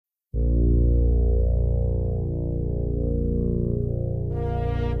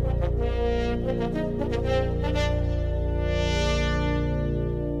Hey,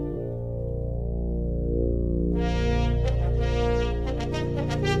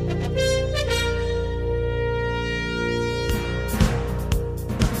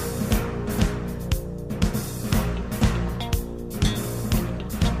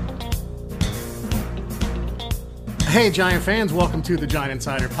 Giant fans, welcome to the Giant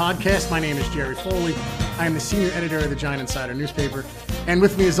Insider Podcast. My name is Jerry Foley. I am the senior editor of the Giant Insider newspaper. And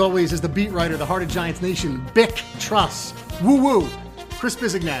with me, as always, is the beat writer, the heart of Giants Nation, Bick Truss, woo-woo, Chris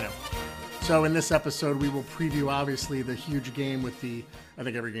Bisignato. So in this episode, we will preview, obviously, the huge game with I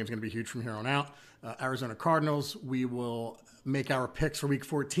think every game's going to be huge from here on out, Arizona Cardinals. We will make our picks for Week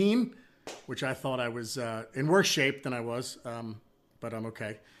 14, which I thought I was in worse shape than I was, but I'm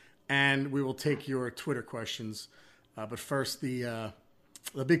okay. And we will take your Twitter questions. But first, the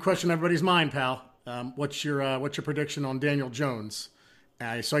big question on everybody's mind, pal. What's your prediction on Daniel Jones?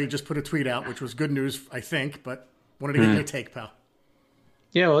 I saw you just put a tweet out, which was good news, I think, but wanted to get your take, pal.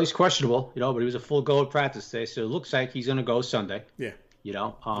 Yeah, well, he's questionable, but he was a full go at practice today, so it looks like he's going to go Sunday. Yeah.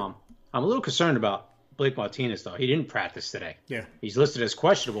 I'm a little concerned about Blake Martinez, though. He didn't practice today. Yeah. He's listed as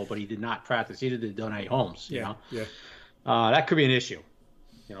questionable, but he did not practice. Either did Donnie Holmes, you know. Yeah. That could be an issue.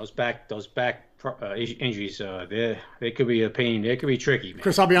 Those back injuries, they could be a pain. They could be tricky, man.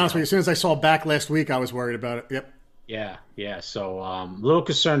 Chris, I'll be honest with you. As soon as I saw back last week, I was worried about it. Yep. Yeah. So a little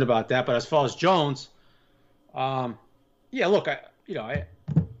concerned about that. But as far as Jones, look, I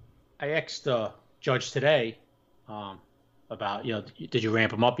asked Judge today about, did you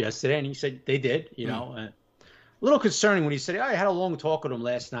ramp him up yesterday? And he said they did. A little concerning when he said, I had a long talk with him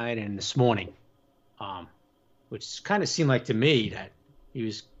last night and this morning, which kind of seemed like to me that he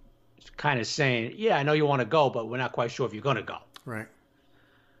was kind of saying, yeah, I know you want to go, but we're not quite sure if you're going to go. Right.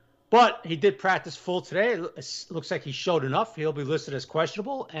 But he did practice full today. It looks like he showed enough. He'll be listed as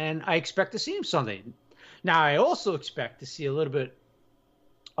questionable, and I expect to see him Sunday. Now, I also expect to see a little bit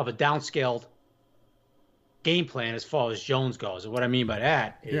of a downscaled game plan as far as Jones goes. And what I mean by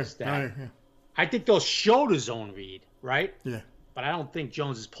that is I think they'll show the zone read, right? Yeah. But I don't think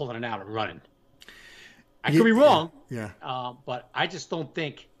Jones is pulling it out and running. I could be wrong. Yeah. But I just don't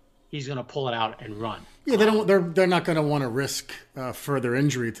think he's going to pull it out and run. Yeah, they don't. They're not going to want to risk further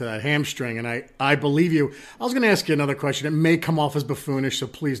injury to that hamstring. And I believe you. I was going to ask you another question. It may come off as buffoonish, so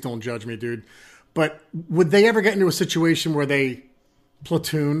please don't judge me, dude. But would they ever get into a situation where they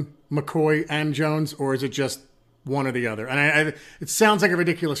platoon McCoy and Jones, or is it just one or the other? And it sounds like a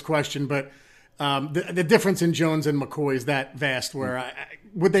ridiculous question, but the difference in Jones and McCoy is that vast. Where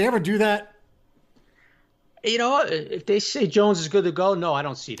would they ever do that? If they say Jones is good to go, no, I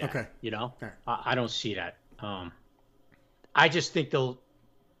don't see that. Okay. Right. I don't see that. I just think they'll,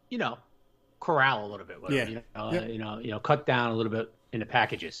 corral a little bit with him. Cut down a little bit in the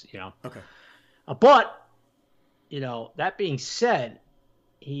packages. Okay. But that being said,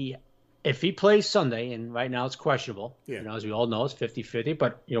 if he plays Sunday, and right now it's questionable. Yeah. As we all know, it's 50-50,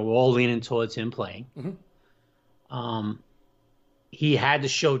 but we're all leaning towards him playing. Mm-hmm. He had to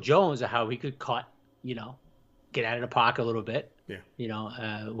show Jones how he could cut. Get out of the pocket a little bit, where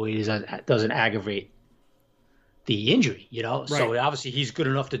he doesn't aggravate the injury, Right. So obviously he's good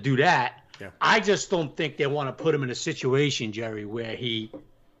enough to do that. Yeah. I just don't think they want to put him in a situation, Jerry, where he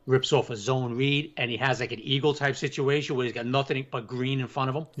rips off a zone read and he has like an eagle type situation where he's got nothing but green in front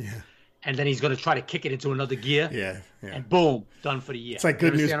of him. Yeah. And then he's going to try to kick it into another gear. Yeah. And boom, done for the year. It's like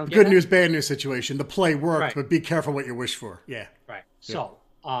good news, bad news situation. The play worked, right. But be careful what you wish for. Yeah. Right. Yeah.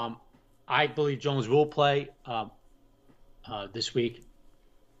 So, I believe Jones will play this week,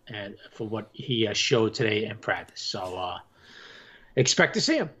 and for what he showed today in practice. So expect to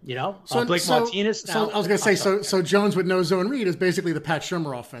see him. Blake Martinez. Now, I was going to say, so Jones with no zone read is basically the Pat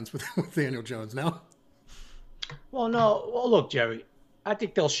Shurmur offense with Daniel Jones. No. Well, no. Well, look, Jerry, I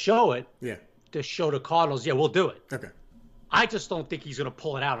think they'll show it. Yeah. To show the Cardinals, yeah, we'll do it. Okay. I just don't think he's going to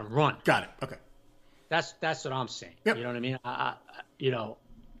pull it out and run. Got it. Okay. That's what I'm saying. Yep. You know what I mean?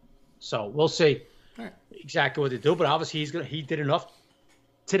 So we'll see exactly what they do. But obviously he did enough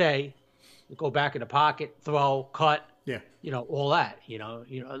today to go back in the pocket, throw, cut. Yeah. All that.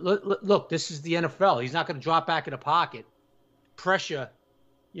 Look, this is the NFL. He's not going to drop back in the pocket, pressure,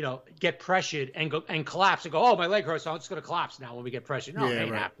 get pressured and go and collapse and go, oh, my leg hurts, so I'm just going to collapse now when we get pressured. No, it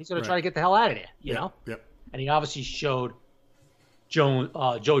ain't happening. He's going to try to get the hell out of there. You know. Yep. And he obviously showed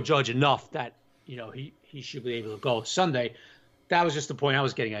Joe Judge enough that he should be able to go Sunday. That was just the point I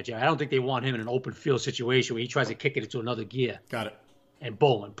was getting at, Jay. I don't think they want him in an open field situation where he tries to kick it into another gear. Got it. And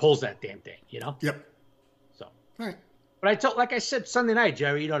boom, and pulls that damn thing, Yep. So. All right. But like I said Sunday night,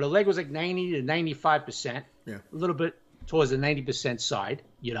 Jerry, the leg was like 90 to 95%. Yeah. A little bit towards the 90% side,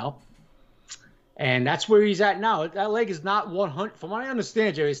 And that's where he's at now. That leg is not 100. From what I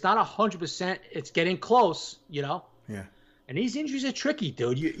understand, Jerry, it's not 100%. It's getting close, Yeah. And these injuries are tricky,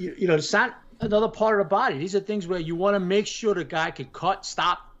 dude. It's not another part of the body. These are things where you want to make sure the guy can cut,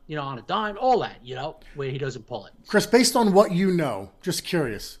 stop, on a dime, all that, where he doesn't pull it. Chris, based on what you know, just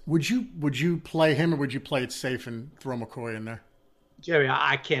curious, would you play him or would you play it safe and throw McCoy in there? Jerry,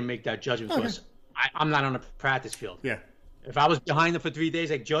 I can't make that judgment because I'm not on the practice field. Yeah. If I was behind him for 3 days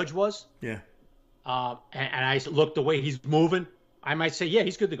like Judge was, yeah, and I looked the way he's moving, I might say, yeah,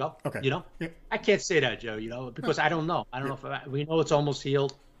 he's good to go. Okay. Yeah. I can't say that, Joe, because I don't know. I don't know if we know it's almost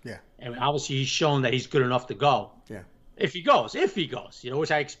healed. Yeah. And obviously he's shown that he's good enough to go. Yeah. If he goes,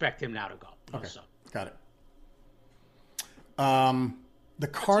 which I expect him now to go. Okay. So. Got it. The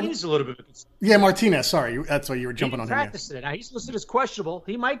Cardinals a little bit. Yeah, Martinez. Sorry, that's why you were jumping on him. Practice today. Now he's listed as questionable.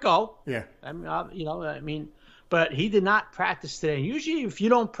 He might go. Yeah. But he did not practice today. And usually, if you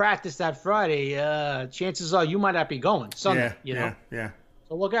don't practice that Friday, chances are you might not be going Sunday. Yeah.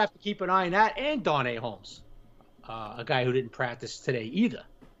 So we're gonna have to keep an eye on that. And Darnay Holmes, a guy who didn't practice today either.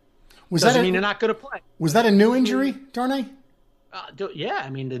 Doesn't mean they're not going to play. Was that a new injury, Darnay? Yeah,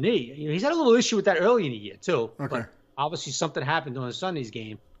 the knee. He's had a little issue with that early in the year too. Okay. But obviously, something happened during Sunday's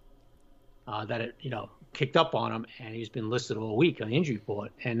game that it kicked up on him, and he's been listed all week on the injury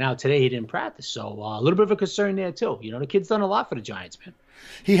report. And now today he didn't practice, so a little bit of a concern there too. The kid's done a lot for the Giants, man.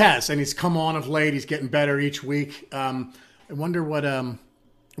 He has, and he's come on of late. He's getting better each week. I wonder what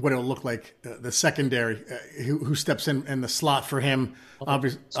it'll look like. The secondary, who steps in the slot for him.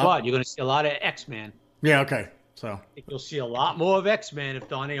 Obviously, you're going to see a lot of X-Man. Yeah. Okay. So I think you'll see a lot more of X-Man if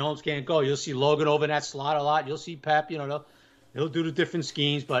Darnay Holmes can't go. You'll see Logan over in that slot a lot. You'll see Pep. He'll do the different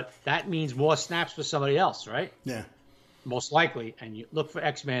schemes, but that means more snaps for somebody else, right? Yeah. Most likely, and you look for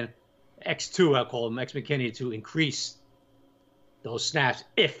X-Man, X2, I'll call him, X-McKinney, to increase those snaps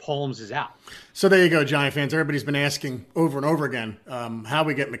if Holmes is out. So there you go, Giant fans. Everybody's been asking over and over again how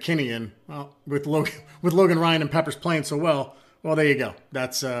we get McKinney in. Well, with Logan Ryan and Peppers playing so well, there you go.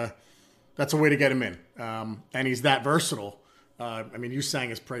 That's a way to get him in. And he's that versatile. You sang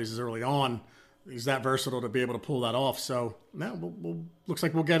his praises early on. He's that versatile to be able to pull that off. So now looks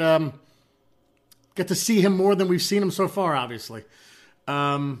like we'll get to see him more than we've seen him so far. Obviously,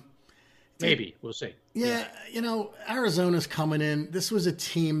 maybe we'll see. Yeah, Arizona's coming in. This was a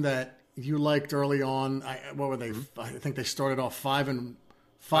team that you liked early on. What were they? I think they started off 5-2.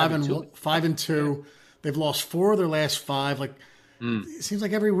 Yeah. They've lost 4 of their last 5. It seems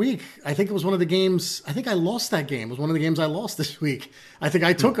like every week. I think it was one of the games. I think I lost that game. It was one of the games I lost this week. I think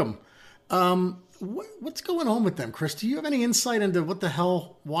I took them. What's going on with them, Chris? Do you have any insight into what the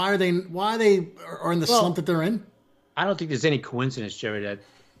hell? Why they are in the slump that they're in? I don't think there's any coincidence, Jerry, that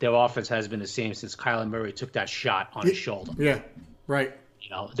their offense has been the same since Kyler Murray took that shot on his shoulder. Yeah, right.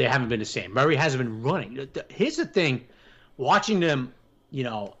 They haven't been the same. Murray hasn't been running. Here's the thing: watching them,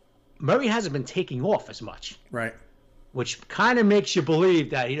 Murray hasn't been taking off as much. Right. Which kind of makes you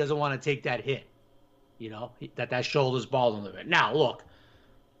believe that he doesn't want to take that hit. That shoulder's bald a little bit. Now, look,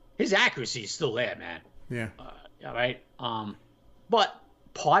 his accuracy is still there, man. Yeah. All right. But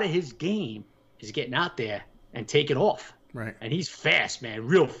part of his game is getting out there and taking off. Right. And he's fast, man,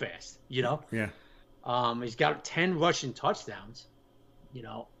 real fast. Yeah. He's got 10 rushing touchdowns.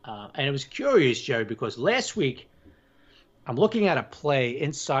 And it was curious, Jerry, because last week I'm looking at a play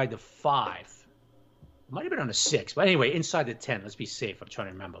inside the 5. It might have been on the 6, but anyway, inside the 10. Let's be safe. I'm trying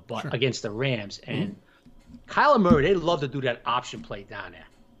to remember. But against the Rams. And Kyler Murray, they love to do that option play down there.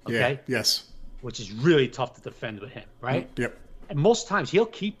 Okay? Yeah, yes. Which is really tough to defend with him, right? Yep. And most times he'll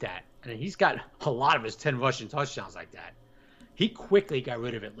keep that. And he's got a lot of his 10 rushing touchdowns like that. He quickly got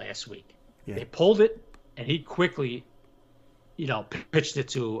rid of it last week. Yeah. They pulled it, and he quickly, pitched it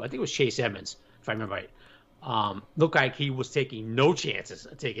to, I think it was Chase Edmonds, if I remember right. Looked like he was taking no chances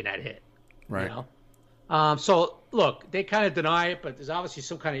of taking that hit. Right. So, look, they kind of deny it, but there's obviously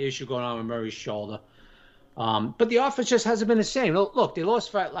some kind of issue going on with Murray's shoulder. But the offense just hasn't been the same. Look, they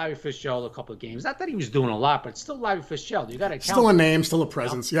lost Larry Fitzgerald a couple of games. Not that he was doing a lot, but it's still Larry Fitzgerald. You got to count. Still a name, still a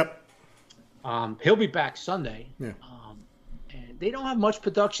presence. Yep. He'll be back Sunday. Yeah. And they don't have much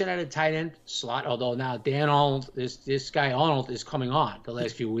production at a tight end slot, although now Dan Arnold, this guy Arnold is coming on the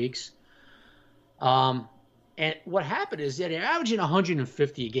last few weeks. And what happened is that they're averaging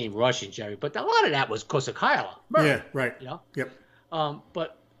 150 a game rushing, Jerry, but a lot of that was because of Kyler Murray. Yeah, right. Yep.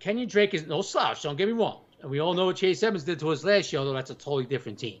 But Kenyon Drake is no slouch, don't get me wrong. And we all know what Chase Edmonds did to us last year, although that's a totally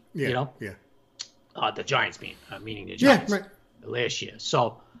different team. Yeah. Yeah. The Giants meaning the Giants. Yeah, right. Last year.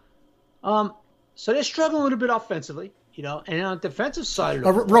 So they're struggling a little bit offensively, and on the defensive side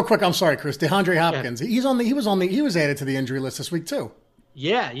of real quick, I'm sorry, Chris. DeAndre Hopkins. Yeah. He was added to the injury list this week too.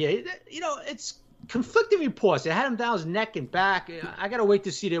 Yeah. It's conflicting reports. They had him down his neck and back. I got to wait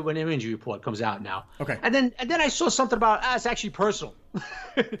to see that when their injury report comes out now. Okay. And then I saw something about it's actually personal.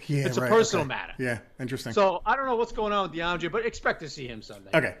 Yeah, it's a personal matter. Yeah, interesting. So I don't know what's going on with DeAndre, but expect to see him Sunday.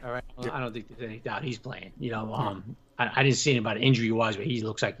 Okay. All right. Yep. I don't think there's any doubt he's playing. I didn't see anybody injury wise, but he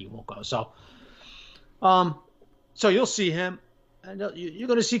looks like he won't go. So, so you'll see him. And you're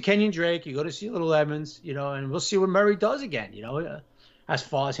going to see Kenyon Drake. You're going to see Little Evans, and we'll see what Murray does again, as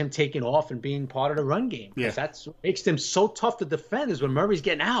far as him taking off and being part of the run game. Because that's what makes them so tough to defend is when Murray's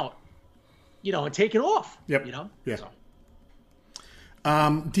getting out, and taking off. Yep. Yeah.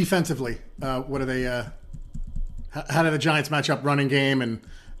 So. Defensively, what are they? How do the Giants match up running game? And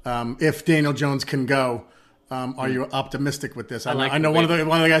if Daniel Jones can go, are you optimistic with this? I know one of the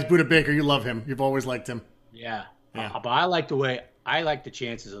guys, Buda Baker. You love him. You've always liked him. Yeah. But I like the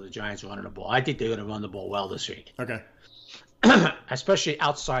chances of the Giants running the ball. I think they're going to run the ball well this week. Okay. Especially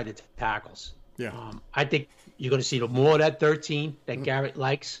outside the tackles. Yeah. I think you're going to see more of that 13 that Garrett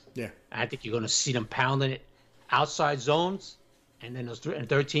likes. Yeah. I think you're going to see them pounding it outside zones and then those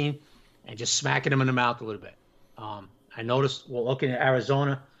 13 and just smacking them in the mouth a little bit. I noticed, looking at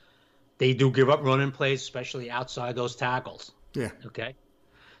Arizona, they do give up running plays, especially outside those tackles. Yeah. Okay.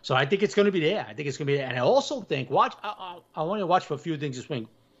 So I think it's going to be there. And I also think, I want to watch for a few things this week.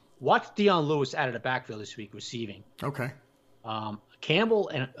 Watch Dion Lewis out of the backfield this week receiving. Okay. Campbell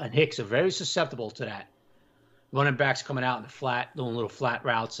and Hicks are very susceptible to that. Running backs coming out in the flat, doing little flat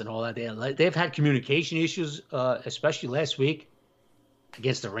routes and all that. They've had communication issues, especially last week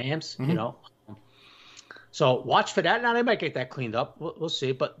against the Rams, So watch for that. Now they might get that cleaned up. We'll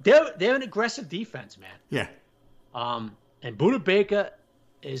see. But they're an aggressive defense, man. Yeah. And Buda Baker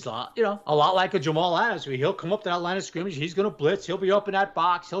is a lot like a Jamal Adams, where he'll come up to that line of scrimmage, he's going to blitz, he'll be up in that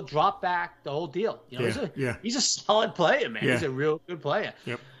box, he'll drop back, the whole deal. He's a solid player, man. Yeah. He's a real good player.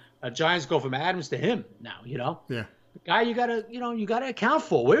 Yep. Giants go from Adams to him now. Yeah. The guy you gotta account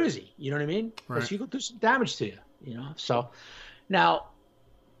for. Where is he? You know what I mean? Because he could do some damage to you. So now,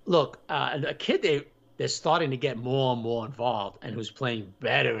 look, a kid they're starting to get more and more involved, and who's playing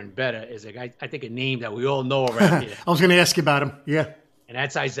better and better is a guy. I think a name that we all know around here. I was going to ask you about him. Yeah. And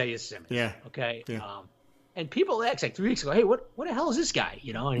that's Isaiah Simmons. Yeah. Okay. Yeah. And people asked like 3 weeks ago, hey, what the hell is this guy?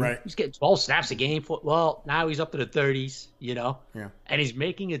 And he's getting 12 snaps a game. Well, now he's up to the 30s, Yeah. And he's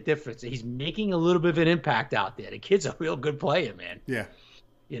making a difference. He's making a little bit of an impact out there. The kid's a real good player, man. Yeah.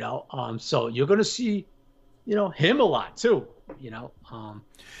 So you're going to see, him a lot too,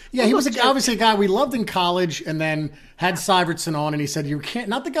 Yeah, he was obviously a guy we loved in college, and then had Syvertson on, and he said, you can't,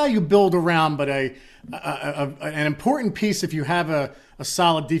 not the guy you build around, but an important piece if you have a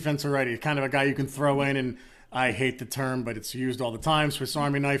solid defense already, kind of a guy you can throw in, and I hate the term, but it's used all the time, Swiss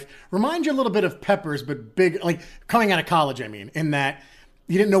Army knife. Remind you a little bit of Peppers, but big, like coming out of college, I mean, in that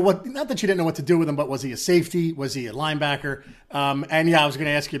you didn't know not that you didn't know what to do with him, but was he a safety? Was he a linebacker? And yeah, I was going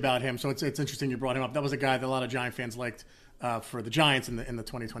to ask you about him, so it's interesting you brought him up. That was a guy that a lot of Giant fans liked for the Giants in the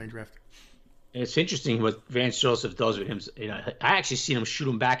 2020 draft. It's interesting what Vance Joseph does with him. I actually seen him shoot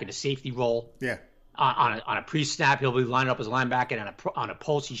him back in a safety role. Yeah. On a pre-snap, he'll be lining up as a linebacker, and on a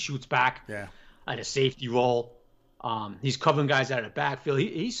post, he shoots back. Yeah. On a safety role, he's covering guys out of the backfield.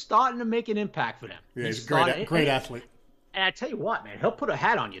 He's starting to make an impact for them. Yeah, he's a great athlete. And I tell you what, man, he'll put a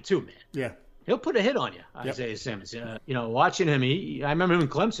hat on you too, man. Yeah. He'll put a hit on you, Isaiah Simmons. Watching him, I remember him in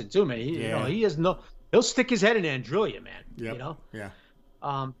Clemson too, man. He has he'll stick his head in there and drill you, man. Yep.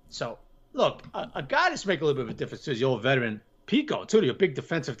 Yeah. So look, a guy that's making a little bit of a difference too is the old veteran Pico too, a big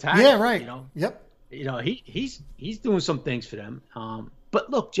defensive tackle. Yeah, right. Yep. He's doing some things for them. But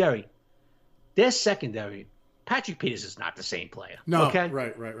look, Jerry, their secondary, Patrick Peters is not the same player. No. Okay.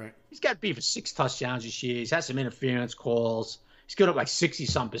 Right. He's got to be for 6 touchdowns this year. He's had some interference calls. He's good at like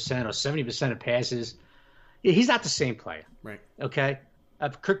 60-some% or 70% of passes. Yeah, he's not the same player. Right. Okay.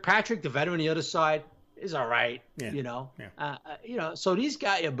 Kirkpatrick, the veteran on the other side, is all right. Yeah. So these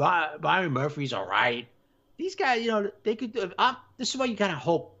guys, Byron Murphy's all right. These guys, they could do. This is why you kind of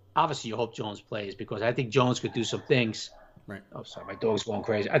hope. Obviously, you hope Jones plays, because I think Jones could do some things. Right. Oh, sorry, my dog's going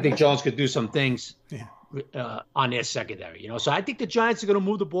crazy. I think Jones could do some things on their secondary. So I think the Giants are going to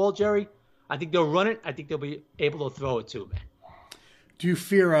move the ball, Jerry. I think they'll run it. I think they'll be able to throw it too, man. Do you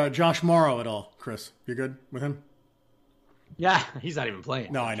fear Josh Morrow at all, Chris? You good with him? Yeah, he's not even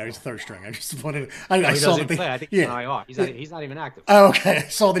playing. No, I know he's third string. I just wanted. I saw that. I think he's on IR. He's not even active. Oh, okay. I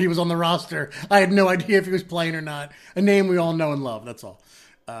saw that he was on the roster. I had no idea if he was playing or not. A name we all know and love. That's all.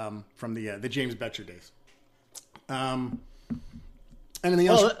 From the James Betcher days. Anything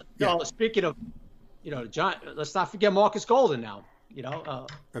else? Speaking of, John, let's not forget Marcus Golden now.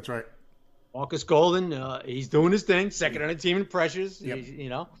 That's right. Marcus Golden, he's doing his thing. Second on the team in pressures.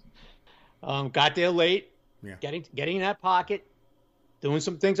 Yep. Got there late. Yeah. Getting in that pocket, doing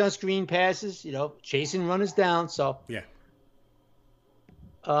some things on screen passes. Chasing runners down. So Yeah.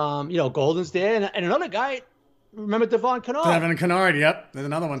 Golden's there, and another guy. Remember Devon Kennard? Devin Kennard. Yep. There's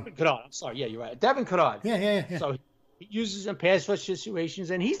another one. Kennard. I'm sorry. Yeah, you're right. Devin Kennard. Yeah. So he uses in pass rush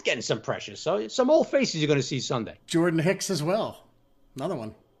situations, and he's getting some pressure. So some old faces you're going to see Sunday. Jordan Hicks as well. Another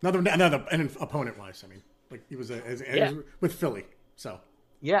one. Another and opponent wise. I mean, like he was with Philly. So.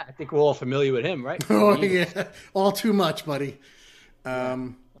 Yeah, I think we're all familiar with him, right? Oh yeah, all too much, buddy.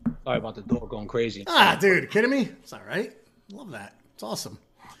 Sorry about the dog going crazy. Dude, kidding me? It's all right. Love that. It's awesome.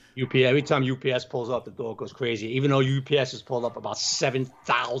 Every time UPS pulls up, the dog goes crazy. Even though UPS has pulled up about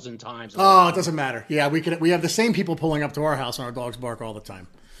 7,000 times. Oh, it doesn't matter. Yeah, we have the same people pulling up to our house, and our dogs bark all the time.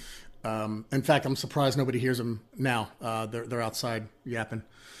 In fact, I'm surprised nobody hears them now. They're outside yapping.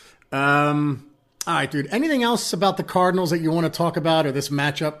 All right, dude. Anything else about the Cardinals that you want to talk about or this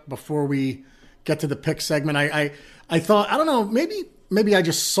matchup before we get to the pick segment? I thought, I don't know, maybe I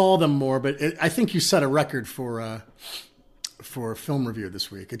just saw them more, but I think you set a record for film review this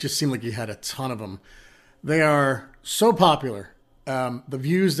week. It just seemed like you had a ton of them. They are so popular. The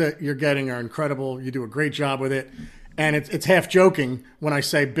views that you're getting are incredible. You do a great job with it. And it's half joking when I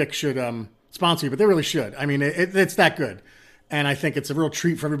say Bick should sponsor you, but they really should. I mean, it's that good. And I think it's a real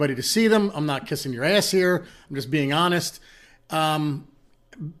treat for everybody to see them. I'm not kissing your ass here. I'm just being honest.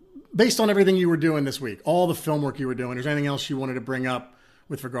 Based on everything you were doing this week, all the film work you were doing, is there anything else you wanted to bring up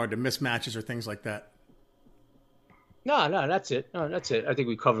with regard to mismatches or things like that? No, that's it. I think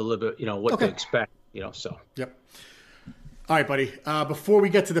we covered a little bit, what to expect, so. Yep. All right, buddy. Before we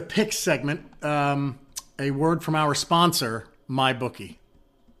get to the pick segment, a word from our sponsor, MyBookie.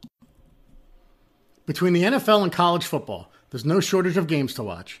 Between the NFL and college football, there's no shortage of games to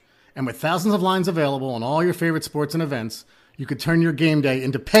watch. And with thousands of lines available on all your favorite sports and events, you could turn your game day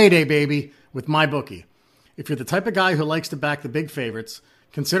into payday, baby, with MyBookie. If you're the type of guy who likes to back the big favorites,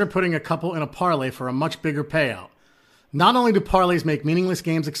 consider putting a couple in a parlay for a much bigger payout. Not only do parlays make meaningless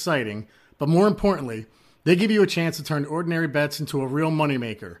games exciting, but more importantly, they give you a chance to turn ordinary bets into a real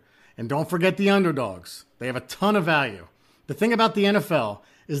moneymaker. And don't forget the underdogs. They have a ton of value. The thing about the NFL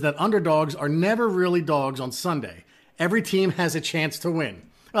is that underdogs are never really dogs on Sunday. Every team has a chance to win.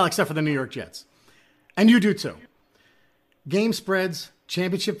 Well, except for the New York Jets. And you do too. Game spreads,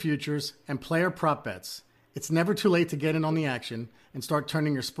 championship futures, and player prop bets. It's never too late to get in on the action and start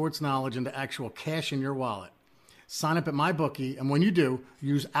turning your sports knowledge into actual cash in your wallet. Sign up at MyBookie, and when you do,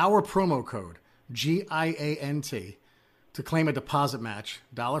 use our promo code, GIANT, to claim a deposit match,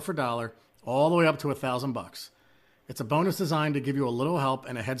 dollar for dollar, all the way up to $1,000. It's a bonus designed to give you a little help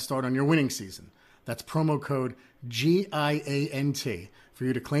and a head start on your winning season. That's promo code GIANT for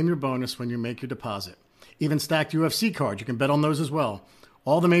you to claim your bonus when you make your deposit. Even stacked UFC cards, you can bet on those as well.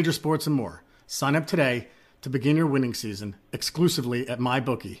 All the major sports and more. Sign up today to begin your winning season exclusively at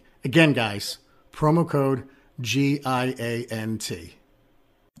MyBookie. Again, guys, promo code GIANT.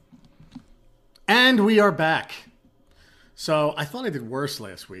 And we are back. So I thought I did worse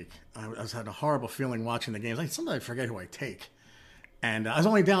last week. I had a horrible feeling watching the games. Sometimes I forget who I take. And I was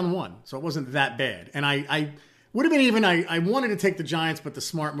only down one, so it wasn't that bad. And I would have been even. I wanted to take the Giants, but the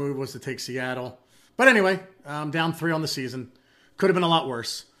smart move was to take Seattle. But anyway, I'm down 3 on the season. Could have been a lot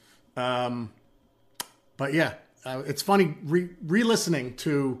worse. But yeah, it's funny re-listening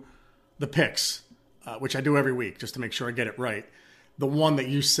to the picks, which I do every week just to make sure I get it right. The one that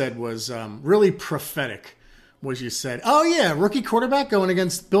you said was really prophetic. Was you said, oh yeah, rookie quarterback going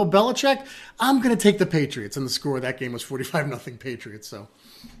against Bill Belichick. I'm going to take the Patriots, and the score of that game was 45-0 Patriots. So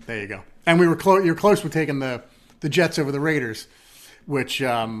there you go. And we were you're close with taking the Jets over the Raiders, which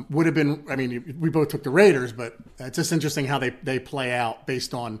would have been. I mean, we both took the Raiders, but it's just interesting how they play out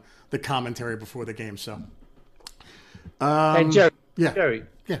based on the commentary before the game. So, hey Jerry,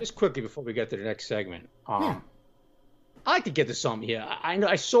 yeah. Just quickly before we get to the next segment. I like to get to something here. I know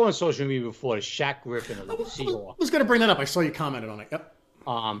I saw on social media before the Shaq Griffin of the Seahawks. I was going to bring that up. I saw you commented on it. Yep.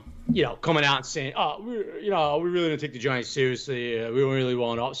 Coming out and saying, we really didn't take the Giants seriously. We weren't really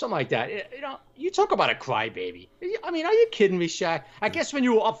well enough. Something like that. You talk about a crybaby. I mean, are you kidding me, Shaq? I guess when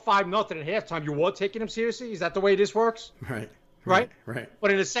you were up 5-0 at halftime, you were taking him seriously. Is that the way this works? Right. But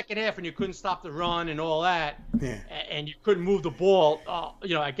in the second half, when you couldn't stop the run and all that, and you couldn't move the ball,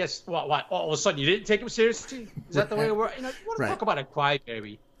 I guess what all of a sudden you didn't take him seriously. Is that the way it works? You want to talk about a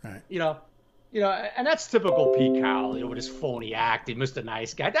crybaby? Right. And that's typical Pete Carroll. With his phony acting, Mr.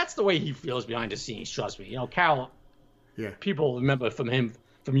 Nice Guy. That's the way he feels behind the scenes. Trust me. Carroll. Yeah. People remember from him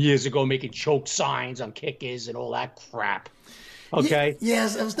from years ago making choke signs on kickers and all that crap. Okay.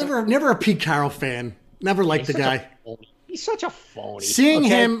 Yes, I was never a Pete Carroll fan. Never liked the guy. He's such a phony. Seeing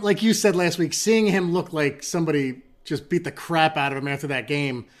him, like you said last week, seeing him look like somebody just beat the crap out of him after that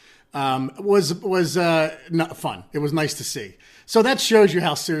game was not fun. It was nice to see. So that shows you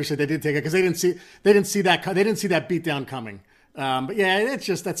how seriously they did take it because they didn't see that beatdown coming. But yeah, it's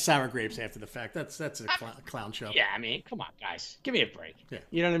just that's sour grapes after the fact. That's a clown show. Yeah, I mean, come on, guys, give me a break. Yeah.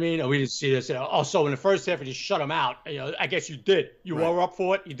 You know what I mean? We didn't see this. So in the first half, you just shut him out. I guess you did. You were up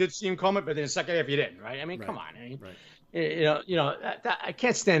for it. You did see him coming, but in the second half, you didn't, right? I mean, come on. I mean, I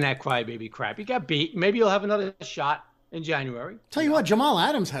can't stand that crybaby crap. You got beat. Maybe you'll have another shot in January. Tell you what, Jamal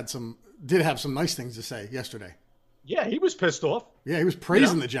Adams did have some nice things to say yesterday. Yeah, he was pissed off. Yeah, he was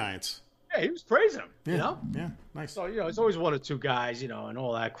praising the Giants. Yeah, he was praising them. Yeah, yeah, nice. So it's always one or two guys, and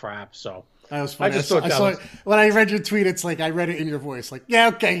all that crap. So that was funny. I saw when I read your tweet. It's like I read it in your voice. Like, yeah,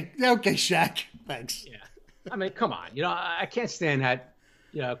 okay, Shaq, thanks. Yeah, I mean, come on. I can't stand that.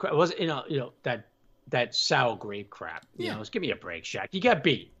 It was that sour grape crap. Just give me a break, Shaq. You got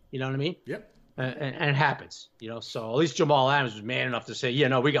beat. You know what I mean? Yep. And it happens. So at least Jamal Adams was man enough to say, yeah,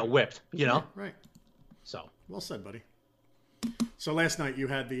 no, we got whipped. Yeah, right. So well said, buddy. So last night you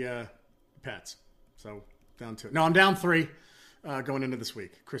had the Pats. So down 2. No, I'm down 3 going into this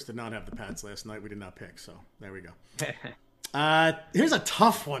week. Chris did not have the Pats last night. We did not pick. So there we go. Here's a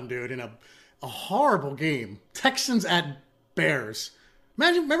tough one, dude, in a horrible game. Texans at Bears.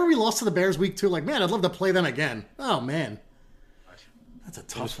 Remember we lost to the Bears week 2? Like, man, I'd love to play them again. Oh, man. That's a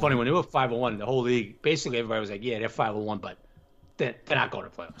tough one. It was funny when they were 5-1, the whole league, basically everybody was like, yeah, they're 5-1, but they're not going to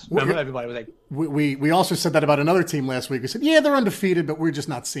playoffs. Remember, everybody was like... We also said that about another team last week. We said, yeah, they're undefeated, but we're just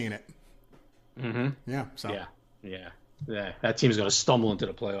not seeing it. Mm-hmm. Yeah. So. Yeah. That team's going to stumble into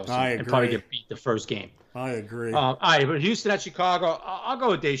the playoffs and probably get beat the first game. I agree. All right, but Houston at Chicago, I'll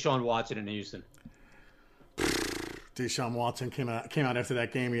go with Deshaun Watson in Houston. Deshaun Watson came out after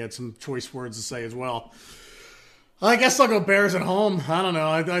that game. He had some choice words to say as well. I guess I'll go Bears at home. I don't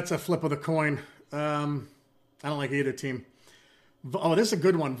know. That's a flip of the coin. I don't like either team. Oh, this is a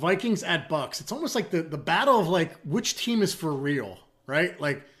good one. Vikings at Bucks. It's almost like the battle of like which team is for real, right?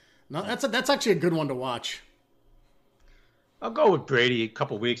 Like, no, that's actually a good one to watch. I'll go with Brady a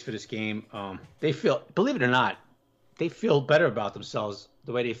couple weeks for this game. They feel, believe it or not, they feel better about themselves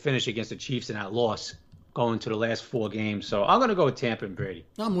the way they finished against the Chiefs in that loss going to the last 4 games. So I'm going to go with Tampa and Brady.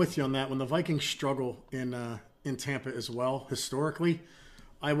 I'm with you on that. When the Vikings struggle in Tampa as well, historically,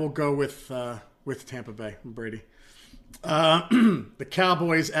 I will go with Tampa Bay and Brady. The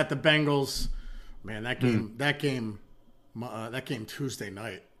Cowboys at the Bengals. Man, that game Tuesday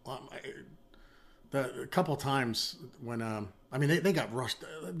night. A couple times when they got rushed.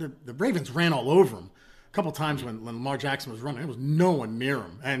 The Ravens ran all over them. A couple times when Lamar Jackson was running, there was no one near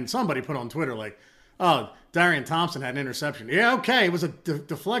him. And somebody put on Twitter like, "Oh, Darian Thompson had an interception." Yeah, okay, it was a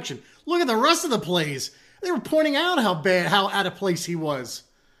deflection. Look at the rest of the plays. They were pointing out how out of place he was.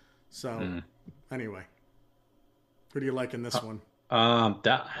 So, anyway, who do you like in this one?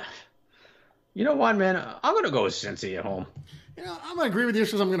 You know what, man? I'm gonna go with Cincy at home. I'm gonna agree with you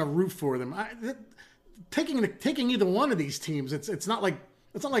because I'm gonna root for them. Taking either one of these teams, it's not like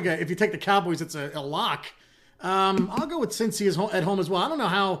if you take the Cowboys, it's a lock. I'll go with Cincy at home as well. I don't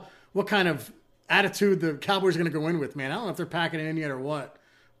know what kind of attitude the Cowboys are gonna go in with, man. I don't know if they're packing it in yet or what.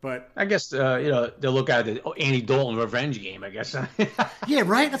 But I guess they'll look at the Andy Dalton revenge game. I guess. Yeah,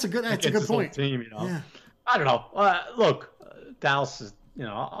 right. That's a good point. Team, Yeah. I don't know. Look, Dallas is. You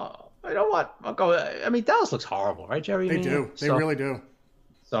know what? I'll go. I mean, Dallas looks horrible, right, Jerry? They do. They really do.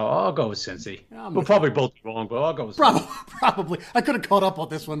 So I'll go with Cincy. Yeah, we'll probably both be wrong, but I'll go with Cincy. Probably. I could have caught up on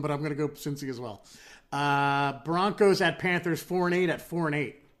this one, but I'm going to go Cincy as well. Broncos at Panthers, 4-8 at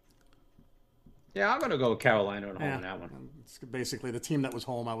 4-8. Yeah, I'm going to go with Carolina at home on that one. It's basically the team that was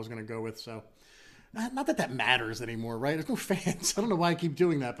home I was going to go with. So, not that matters anymore, right? There's no fans. I don't know why I keep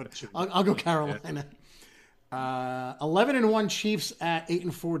doing that, but I'll go Carolina. 11-1 Chiefs at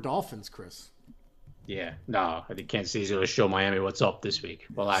 8-4 Dolphins, Chris. Yeah, no, I think Kansas City's going to show Miami what's up this week.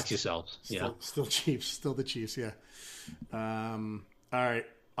 Relax yourselves. Still Chiefs. Still the Chiefs, yeah. All right,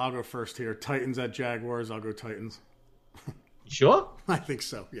 I'll go first here. Titans at Jaguars. I'll go Titans. Sure? I think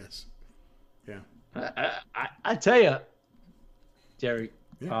so, yes. Yeah. I tell you, Jerry,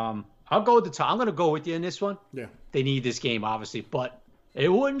 I'll go with I'm going to go with you in this one. Yeah. They need this game, obviously, but it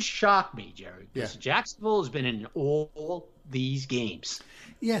wouldn't shock me, Jerry, because Jacksonville has been in all these games.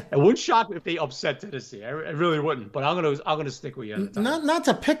 Yeah, it wouldn't shock me if they upset Tennessee. I really wouldn't. But I'm gonna stick with you. Not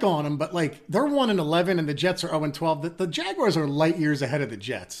to pick on them, but like they're 1-11 and the Jets are 0-12. The Jaguars are light years ahead of the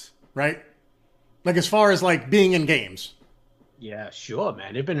Jets, right? Like as far as like being in games. Yeah, sure,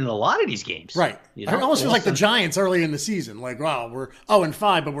 man. They've been in a lot of these games, right? It almost feels like the Giants early in the season. Like, wow, we're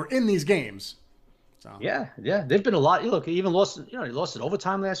 0-5, but we're in these games. So Yeah. They've been a lot. Look, they even lost. They lost in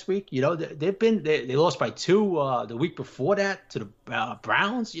overtime last week. They lost by 2 the week before that to the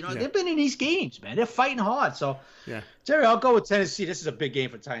Browns. They've been in these games, man. They're fighting hard. So, yeah. Jerry, I'll go with Tennessee. This is a big game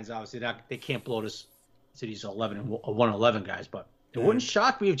for Titans. Obviously, they can't blow this to these 1-11 guys, but it wouldn't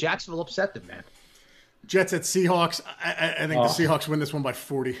shock me if Jacksonville upset them, man. Jets at Seahawks. I think the Seahawks win this one by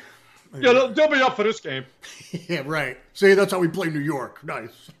 40. Yeah, they'll be up for this game. Yeah, right. See, that's how we play New York.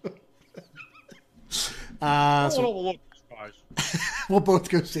 Nice. Overlook these guys. We'll both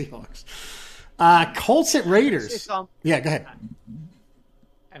go Seahawks. Colts at Raiders. Yeah, go ahead.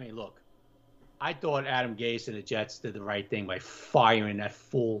 I mean, look. I thought Adam Gase and the Jets did the right thing by firing that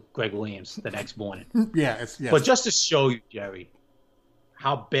fool Greg Williams the next morning. Yes. But just to show you, Jerry,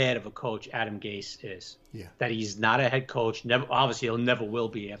 how bad of a coach Adam Gase is. Yeah. That he's not a head coach. Obviously, he'll never will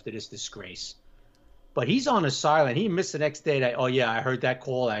be after this disgrace. But he's on the sideline. He missed the next day. I heard that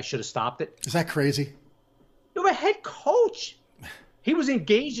call. I should have stopped it. Is that crazy? You're a head coach. He was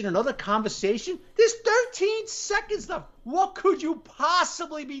engaged in another conversation. There's 13 seconds left. What could you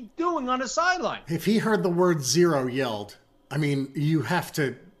possibly be doing on the sideline? If he heard the word zero yelled, I mean, you have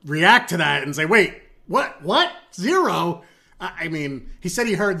to react to that and say, wait, what? What? Zero? I mean, he said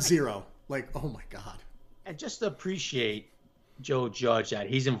he heard zero. Like, oh my God. And just to appreciate Joe Judge that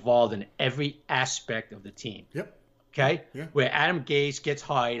he's involved in every aspect of the team. Yep. Okay? Yeah. Where Adam Gase gets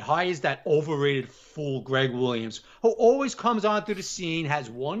hires that overrated fool Greg Williams, who always comes onto the scene, has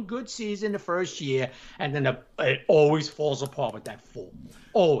one good season the first year, and then it always falls apart with that fool.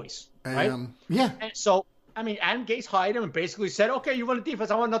 Always. Right? Yeah. And so, I mean, Adam Gase hired him and basically said, okay, you run the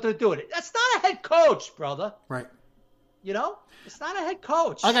defense. I want nothing to do with it. That's not a head coach, brother. Right. It's not a head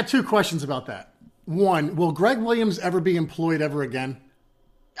coach. I got 2 questions about that. One, will Greg Williams ever be employed ever again?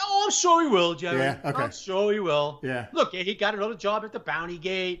 Oh, I'm sure he will, Jerry. Yeah, okay. I'm sure he will. Yeah. Look, he got another job at the Bounty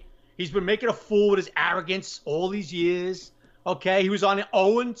Gate. He's been making a fool with his arrogance all these years. Okay, he was on the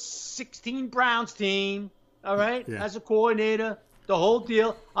 0-16 Browns team, all right, as a coordinator, the whole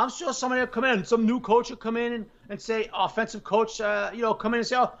deal. I'm sure somebody will come in, some new coach will come in and say, offensive coach, come in and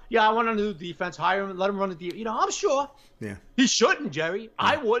say, oh, yeah, I want to do defense, hire him, let him run the defense. I'm sure. Yeah. He shouldn't, Jerry. Yeah.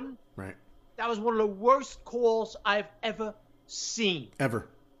 I wouldn't. Right. That was one of the worst calls I've ever seen. Ever.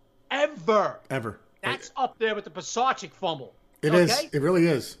 That's up there with the Pasarchik fumble. It is. It really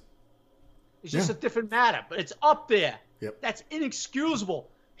is. It's just a different matter, but it's up there. Yep. That's inexcusable.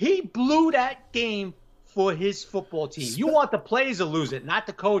 He blew that game for his football team. You want the players to lose it, not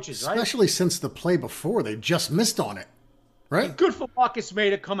the coaches, right? Especially since the play before, they just missed on it, right? And good for Marcus May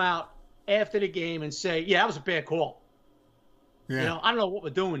to come out after the game and say, yeah, that was a bad call. Yeah. I don't know what we're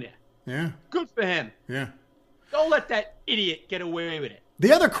doing there. Yeah. Good for him. Yeah. Don't let that idiot get away with it.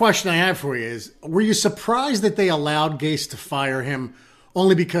 The other question I have for you is, were you surprised that they allowed Gase to fire him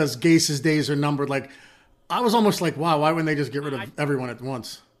only because Gase's days are numbered? Like, I was almost like, wow, why wouldn't they just get rid of everyone at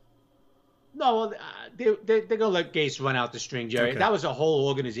once? No, they're going to let Gase run out the string, Jerry. Okay. That was a whole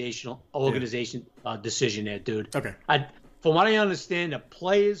organization decision there, dude. Okay. From what I understand, the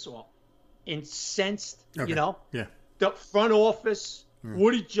players are incensed, Yeah. The front office,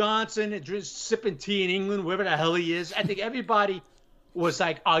 Woody Johnson, just sipping tea in England, wherever the hell he is. I think everybody was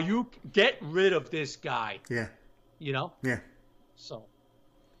like, get rid of this guy. Yeah. Yeah. So.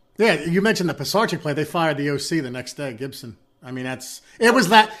 Yeah, you mentioned the Pasarchik play. They fired the OC the next day, Gibson. I mean, it was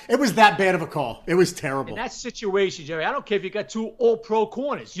that bad of a call. It was terrible. In that situation, Jerry, I don't care if you got 2 all-pro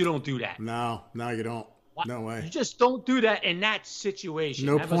corners. You don't do that. No, you don't. What? No way. You just don't do that in that situation.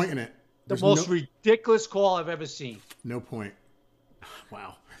 No point in it. The most ridiculous call I've ever seen. No point.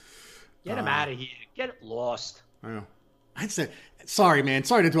 Wow. Get him out of here. Get it lost. I know. I'd say, sorry, man.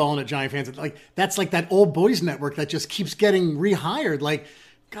 Sorry to dwell on it, Giant fans. That's like that old boys network that just keeps getting rehired. Like,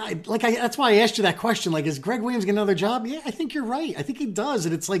 God, that's why I asked you that question. Like, is Greg Williams getting another job? Yeah, I think you're right. I think he does.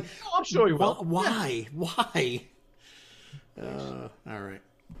 And it's like, I'm sure he will. Why? Why? All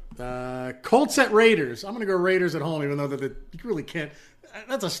right. Colts at Raiders. I'm going to go Raiders at home, even though you really can't.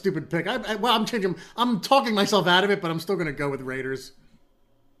 That's a stupid pick. I'm changing. I'm talking myself out of it, but I'm still going to go with Raiders.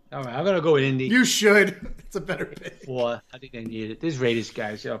 All right, I'm going to go with Indy. You should. It's a better pick. Well, I think they need it. These Raiders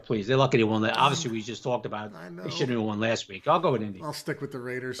guys, please. They're lucky they won. Obviously, we just talked about it. I know. They shouldn't have won last week. I'll go with Indy. I'll stick with the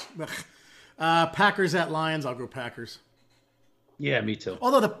Raiders. Packers at Lions. I'll go Packers. Yeah, me too.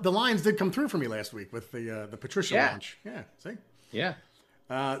 Although the Lions did come through for me last week with the Patricia launch. Yeah, see? Yeah.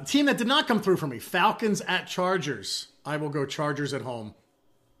 Team that did not come through for me, Falcons at Chargers. I will go Chargers at home.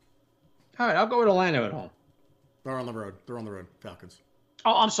 All right, I'll go with Atlanta at home. They're on the road. Falcons.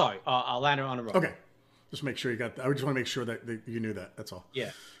 Oh, I'm sorry. Atlanta on the road. Okay. Just make sure you got that. I just want to make sure that you knew that. That's all.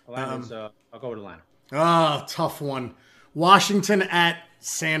 Yeah. Atlanta's, I'll go with Atlanta. Tough one. Washington at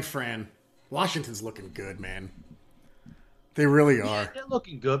San Fran. Washington's looking good, man. They really are. Yeah, they're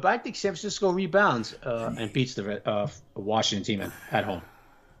looking good, but I think San Francisco rebounds and beats the Washington team at home.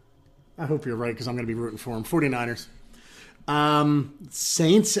 I hope you're right because I'm going to be rooting for them. 49ers.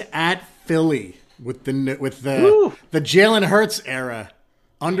 Saints at Philly with the Jalen Hurts era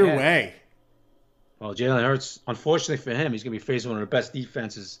underway. Yeah. Well, Jalen Hurts, unfortunately for him, he's going to be facing one of the best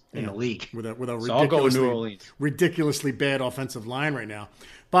defenses in the league. With a I'll go with New Orleans. Ridiculously bad offensive line right now.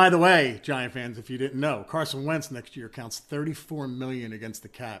 By the way, Giant fans, if you didn't know, Carson Wentz next year counts $34 million against the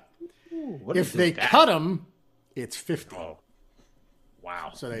cap. Ooh, if they cut him, it's $50. Oh, wow!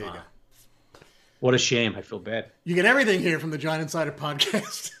 So there you go. What a shame. I feel bad. You get everything here from the Giant Insider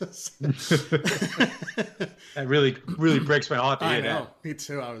podcast. That really breaks my heart to hear that. I know. Me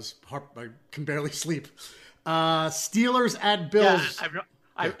too. I can barely sleep. Steelers at Bills.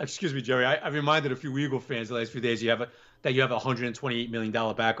 Yeah, excuse me, Jerry. I reminded a few Eagle fans the last few days that you have a $128 million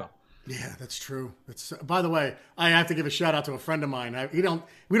backup. Yeah, that's true. By the way, I have to give a shout out to a friend of mine. We don't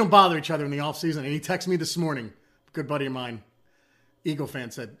bother each other in the off season, and he texted me this morning. A good buddy of mine, Eagle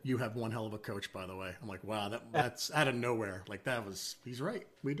fan, said, "You have one hell of a coach." By the way, I'm like, wow, that's out of nowhere. Like he's right.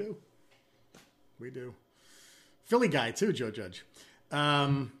 We do. Philly guy too, Joe Judge.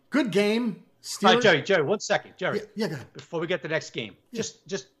 Good game. All right, Jerry, 1 second, Jerry. Yeah, go ahead. Before we get to the next game, just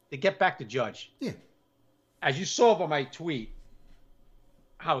to get back to Judge. Yeah. As you saw by my tweet,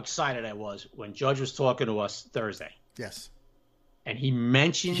 how excited I was when Judge was talking to us Thursday. Yes. And he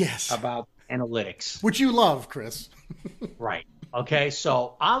mentioned about analytics. Which you love, Chris. Right. Okay,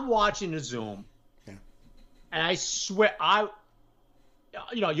 so I'm watching the Zoom, and I swear,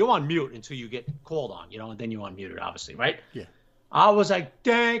 you're on mute until you get called on, and then you're unmuted, obviously, right? Yeah. I was like,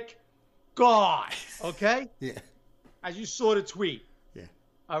 thank God, okay? Yeah. As you saw the tweet. Yeah.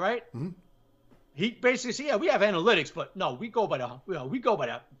 All right? Mm-hmm. He basically said, we have analytics, but no, we go by the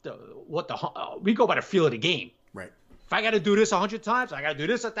feel of the game. Right. If I got to do this 100 times, I got to do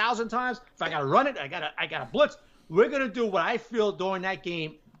this 1,000 times. If I got to run it, I got to blitz. We're gonna do what I feel during that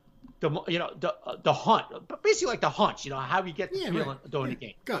game, the hunt, but basically like the hunch, how we get the feeling during the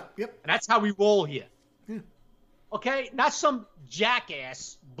game. Yep. And that's how we roll here. Yeah. Okay, not some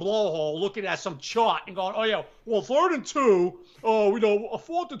jackass blowhole looking at some chart and going, oh yeah, well 3rd and 2, a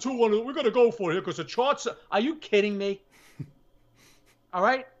 4th and 2, we're gonna go for it here because the charts. Are you kidding me? All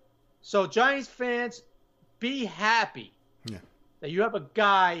right, so Giants fans, be happy that you have a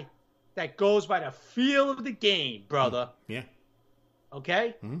guy that goes by the feel of the game, brother. Yeah.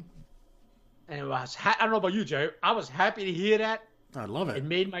 Okay? Mm-hmm. And I don't know about you, Jerry. I was happy to hear that. I love it. It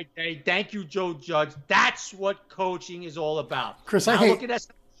made my day. Thank you, Joe Judge. That's what coaching is all about. Chris, I look at that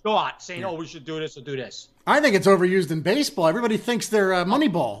shot saying, we should do this or do this. I think it's overused in baseball. Everybody thinks they're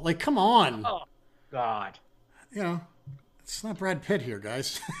Moneyball. Like, come on. Oh, God. It's not Brad Pitt here,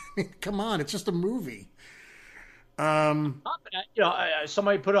 guys. Come on. It's just a movie.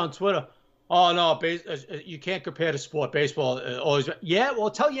 Somebody put it on Twitter. Oh no, you can't compare the sport. Baseball always. Yeah, well,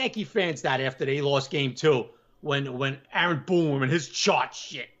 tell Yankee fans that after they lost Game 2, when Aaron Boone and his chart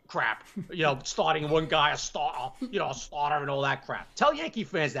shit crap, starting one guy a starter and all that crap. Tell Yankee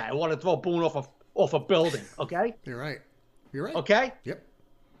fans that. I want to throw Boone off a building. Okay. You're right. Okay. Yep.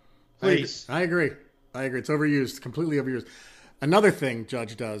 Please. I agree. It's overused. Completely overused. Another thing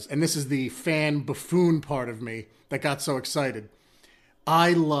Judge does, and this is the fan buffoon part of me that got so excited.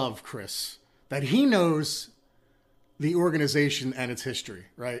 I love Chris that he knows the organization and its history,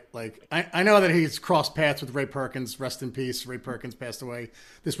 right? Like, I know that he's crossed paths with Ray Perkins. Rest in peace. Ray Perkins passed away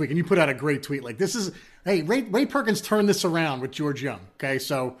this week. And you put out a great tweet. Like, Ray Perkins turned this around with George Young. Okay.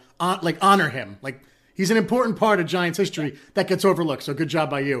 So honor him. Like, he's an important part of Giants history that gets overlooked. So good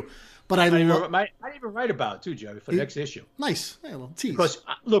job by you. But I even write about it too, Jerry, for the next issue. Nice. Yeah, well, tease. Because,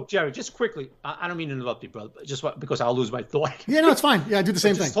 look, Jerry, just quickly, I don't mean to interrupt you, brother, but just because I'll lose my thought. Yeah, no, it's fine. Yeah, I do the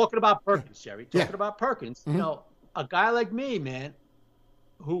same thing. Talking about Perkins, Jerry. About Perkins, mm-hmm. A guy like me, man,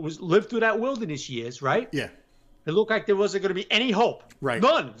 who lived through that wilderness years, right? Yeah. It looked like there wasn't going to be any hope. Right.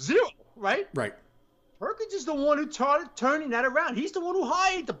 None. Zero. Right? Right. Perkins is the one who started turning that around. He's the one who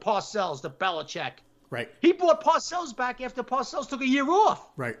hired the Parcells, the Belichick. Right. He brought Parcells back after Parcells took a year off.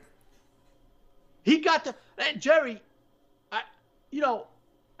 Right. He got and Jerry, I know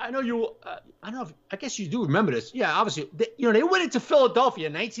you. I don't know. I guess you do remember this. Yeah, obviously, they went into Philadelphia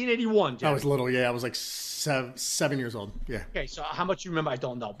in 1981. Jerry. I was little. Yeah, I was like 7 years old. Yeah. Okay, so how much you remember, I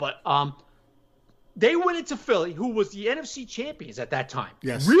don't know, but they went into Philly, who was the NFC champions at that time.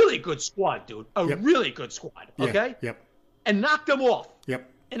 Yes. Really good squad, dude. Really good squad. Okay. Yeah. Yep. And knocked them off. Yep.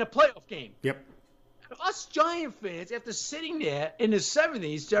 In a playoff game. Yep. Us Giant fans, after sitting there in the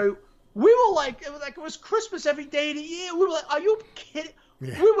 70s, Jerry. We were like, it was Christmas every day of the year. We were like, are you kidding?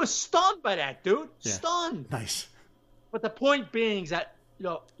 Yeah. We were stunned by that, dude. Yeah. Stunned. Nice. But the point being is that,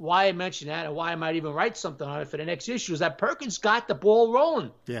 why I mentioned that and why I might even write something on it for the next issue is that Perkins got the ball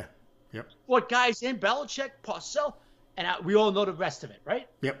rolling. Yeah. Yep. What guys in, Belichick, Parcells, and we all know the rest of it, right?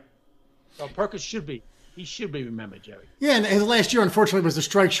 Yep. So Perkins should be remembered, Jerry. Yeah, and his last year, unfortunately, was the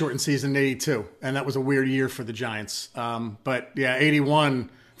strike-shortened season in '82, and that was a weird year for the Giants. But, yeah, '81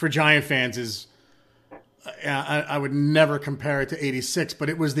 for Giant fans is I would never compare it to '86, but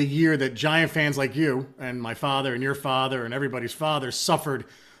it was the year that Giant fans like you and my father and your father and everybody's father suffered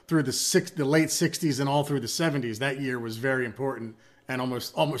through the late '60s and all through the '70s. That year was very important and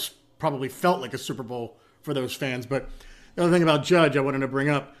almost probably felt like a Super Bowl for those fans. But the other thing about Judge I wanted to bring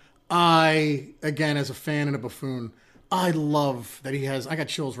up, again, as a fan and a buffoon, I love that he has, I got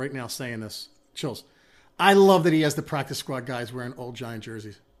chills right now saying this, chills. I love that he has the practice squad guys wearing old Giant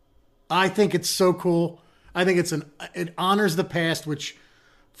jerseys. I think it's so cool. I think it honors the past, which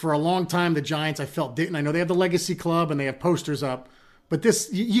for a long time the Giants I felt didn't. I know they have the Legacy Club and they have posters up, but this,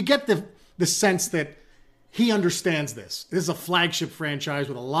 you get the sense that he understands this. This is a flagship franchise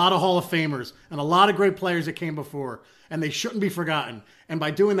with a lot of Hall of Famers and a lot of great players that came before, and they shouldn't be forgotten. And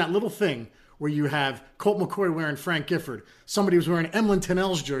by doing that little thing where you have Colt McCoy wearing Frank Gifford, somebody was wearing Emlyn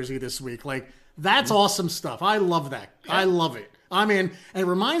Tennell's jersey this week, like, that's awesome stuff. I love that. Yeah. I love it. I mean, and it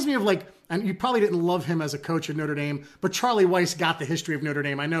reminds me of, like, and you probably didn't love him as a coach at Notre Dame, but Charlie Weiss got the history of Notre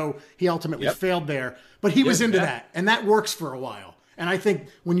Dame. I know he ultimately failed there, but he was into that, and that works for a while. And I think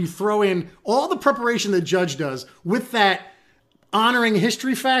when you throw in all the preparation the Judge does with that honoring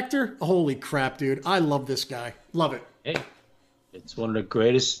history factor, holy crap, dude. I love this guy. Love it. Hey, it's one of the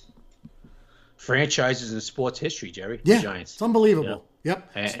greatest franchises in sports history, Jerry. Yeah, the Giants. It's unbelievable.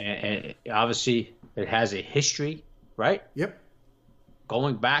 Yep. And obviously it has a history, right? Yep.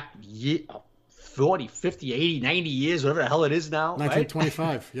 Going back 40, 50, 80, 90 years, whatever the hell it is now. 1925,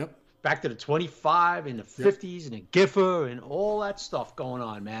 right? Yep. Back to the 25 and the 50s and the Giffer and all that stuff going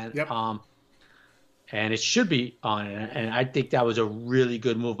on, man. Yep. And it should be on. And I think that was a really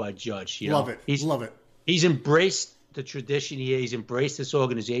good move by Judge. Love it. Love it. He's embraced the tradition here. He's embraced this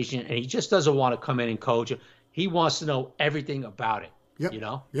organization, and he just doesn't want to come in and coach. He wants to know everything about it.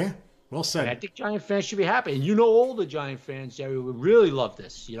 Yep. Yeah. Well said. And I think Giant fans should be happy. And all the Giant fans, Jerry, would really love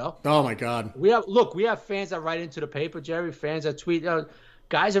this, Oh, my God. We have fans that write into the paper, Jerry, fans that tweet.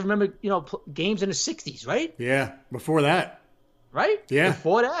 Guys that remember, games in the 60s, right? Yeah, before that. Right? Yeah.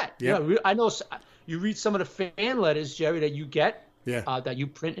 Before that. Yeah. I know you read some of the fan letters, Jerry, that you get. Yeah. That you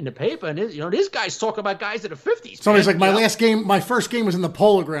print in the paper, and these guys talk about guys in the 50s. Somebody's like, my first game was in the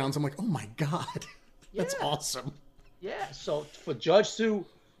Polo Grounds. I'm like, oh my God, that's awesome. Yeah. So for Judge to,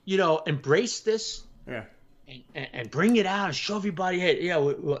 embrace this, and bring it out and show everybody, hey,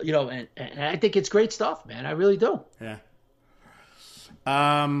 and I think it's great stuff, man. I really do. Yeah.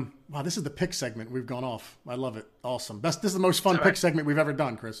 Wow, this is the pick segment. We've gone off. I love it. Awesome. This is the most fun pick segment we've ever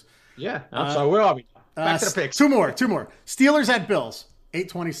done, Chris. Yeah. I'm sorry. Where are we? Back to the picks. Two more. Steelers at Bills,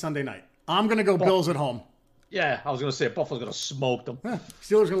 8:20 Sunday night. I'm going to go Bills at home. Yeah, I was going to say Buffalo's going to smoke them. Yeah,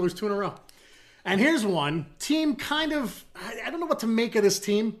 Steelers going to lose 2 in a row. And here's one team kind of, I don't know what to make of this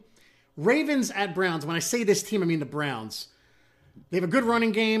team. Ravens at Browns. When I say this team, I mean the Browns. They have a good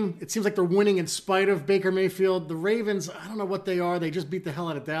running game. It seems like they're winning in spite of Baker Mayfield. The Ravens, I don't know what they are. They just beat the hell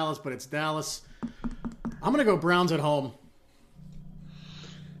out of Dallas, but it's Dallas. I'm going to go Browns at home.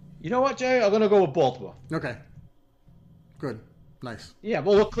 You know what, Jay? I'm going to go with Baltimore. Okay. Good. Nice. Yeah,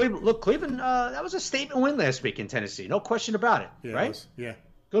 well, Cleveland, that was a statement win last week in Tennessee. No question about it, right? Yeah.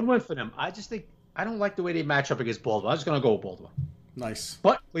 Good win for them. I just think, I don't like the way they match up against Baltimore. I'm just going to go with Baltimore. Nice.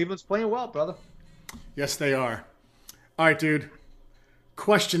 But Cleveland's playing well, brother. Yes, they are. All right, dude.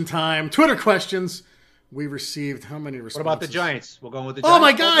 Question time. Twitter questions. We received how many responses? What about the Giants? We're going with the Giants. Oh,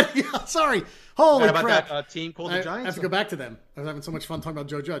 my God. Yeah, sorry. Holy crap. About that team called the Giants? I have to go back to them. I was having so much fun talking about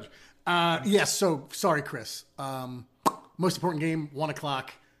Joe Judge. Yes, so sorry, Chris. Most important game, 1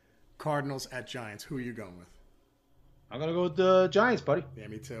 o'clock. Cardinals at Giants. Who are you going with? I'm going to go with the Giants, buddy. Yeah,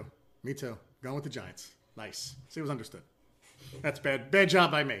 me too. Going with the Giants. Nice. See, it was understood. That's bad. Bad job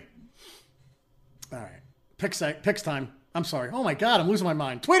by me. All right. Picks time. I'm sorry. Oh, my God. I'm losing my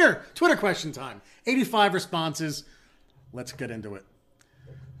mind. Twitter question time. 85 responses. Let's get into it.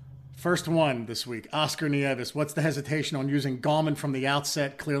 First one this week. Oscar Nieves. What's the hesitation on using Gallman from the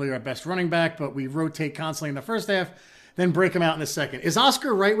outset? Clearly our best running back, but we rotate constantly in the first half, then break him out in the second. Is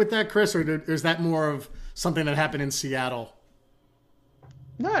Oscar right with that, Chris, or is that more of something that happened in Seattle?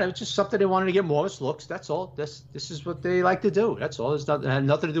 No, it was just something they wanted to get more of his looks. That's all. This is what they like to do. That's all. It had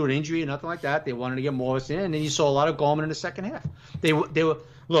nothing to do with injury or nothing like that. They wanted to get more of us in, and then you saw a lot of Gallman in the second half.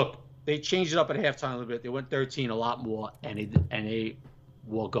 They changed it up at halftime a little bit. They went 13 a lot more, and they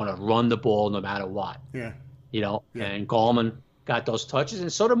were going to run the ball no matter what. Yeah. And Gallman got those touches,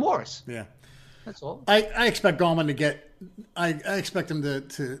 and so did Morris. Yeah. That's all. I expect Gallman to get – I expect him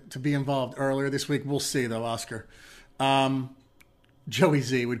to be involved earlier this week. We'll see, though, Oscar. Joey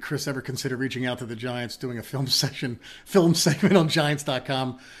Z, would Chris ever consider reaching out to the Giants, doing a film segment on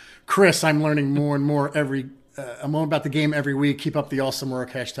Giants.com? Chris, I'm learning more and more I'm on about the game every week. Keep up the awesome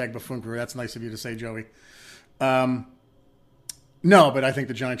work. #Buffoon Crew. That's nice of you to say, Joey. No, but I think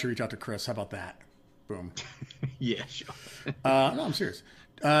the Giants should reach out to Chris. How about that? Boom. Yeah, sure. No, I'm serious.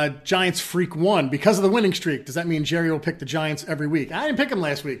 Giants Freak 1. Because of the winning streak, does that mean Jerry will pick the Giants every week? I didn't pick them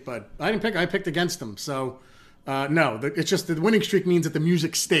last week, bud. I picked against them. So, no. It's just the winning streak means that the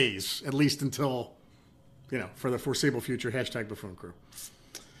music stays, at least until, for the foreseeable future. #Buffoon Crew.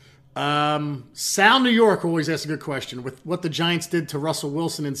 Sal New York always asks a good question. With what the Giants did to Russell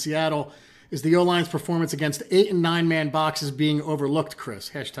Wilson in Seattle, is the O-line's performance against 8- and 9-man boxes being overlooked, Chris?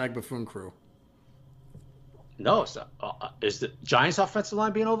 #Buffoon Crew. No, is the Giants' offensive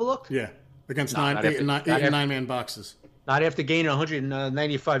line being overlooked? Yeah, against 8 and 9-man boxes. Not after gaining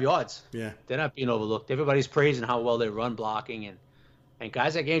 195 yards. Yeah, they're not being overlooked. Everybody's praising how well they run blocking, and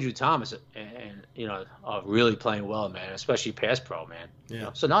guys like Andrew Thomas are really playing well, man. Especially pass pro, man. Yeah.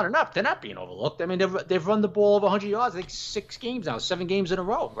 So not enough. They're not being overlooked. I mean, they've run the ball over 100 yards. I think 6 games now, 7 games in a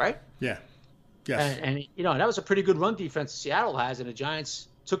row, right? Yeah. Yes. And that was a pretty good run defense Seattle has, and the Giants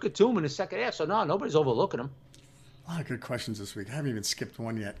took it to them in the second half. So nobody's overlooking them. A lot of good questions this week. I haven't even skipped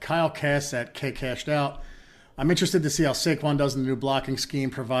one yet. Kyle Cass at K Cashed Out. I'm interested to see how Saquon does in the new blocking scheme,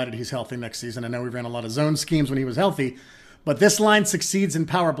 provided he's healthy next season. I know we ran a lot of zone schemes when he was healthy, but this line succeeds in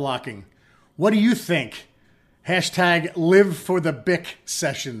power blocking. What do you think? #live for the Bick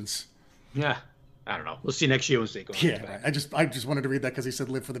sessions. Yeah, I don't know. We'll see next year when Saquon. Yeah, I just wanted to read that because he said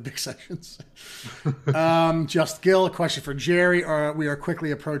live for the Bick sessions. Just Gill, a question for Jerry. We are quickly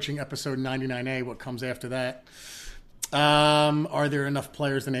approaching episode 99A. What comes after that? Are there enough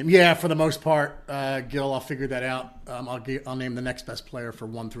players to name? Yeah, for the most part, Gil, I'll figure that out. I'll name the next best player for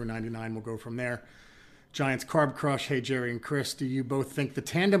 1 through 99. We'll go from there. Giants Carb Crush. Hey, Jerry and Chris, do you both think the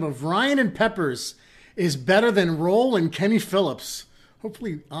tandem of Ryan and Peppers is better than Roll and Kenny Phillips?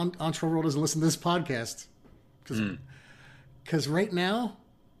 Hopefully, Entre Roll doesn't listen to this podcast. Because right now,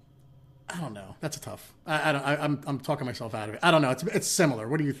 I don't know. That's a tough. I'm talking myself out of it. I don't know. It's similar.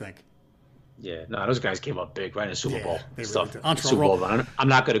 What do you think? Yeah, no, those guys came up big, right, in the Super Bowl. They stuff. Really Super Bowl run. I'm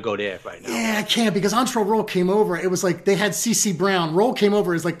not going to go there right now. Yeah, I can't because Entre Roll came over. It was like they had C.C. Brown. Roll came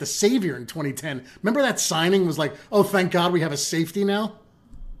over as like the savior in 2010. Remember that signing was like, oh, thank God we have a safety now?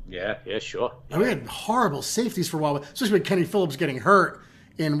 Yeah, sure. Yeah. We had horrible safeties for a while, especially with Kenny Phillips getting hurt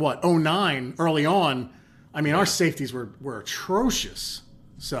in 2009 early on. I mean, our safeties were atrocious.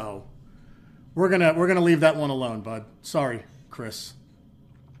 So we're gonna leave that one alone, bud. Sorry, Chris.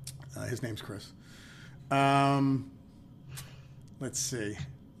 His name's Chris. Let's see.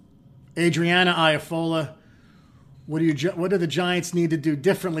 Adriana Iafola. What do the Giants need to do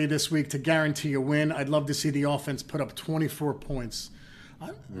differently this week to guarantee a win? I'd love to see the offense put up 24 points.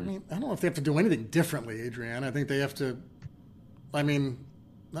 I mean, I don't know if they have to do anything differently, Adriana. I think they have to. I mean,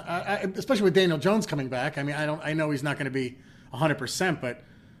 especially with Daniel Jones coming back. I mean, I know he's not going to be 100%, but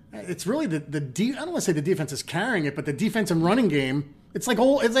it's really I don't want to say the defense is carrying it, but the defense and running game. It's like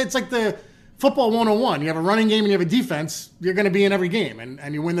the football 101. You have a running game and you have a defense. You're going to be in every game,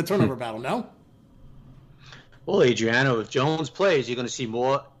 and you win the turnover battle. No. Well, Adriano, if Jones plays, you're going to see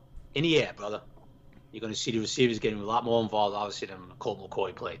more in the air, brother. You're going to see the receivers getting a lot more involved, obviously, than Colt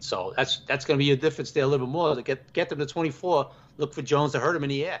McCoy played. So that's going to be a difference there a little bit more to get them to 24. Look for Jones to hurt him in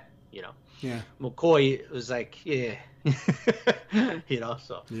the air. Yeah. McCoy was like, yeah.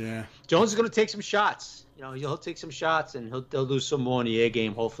 So yeah. Jones is going to take some shots. He'll take some shots and they'll do some more in the air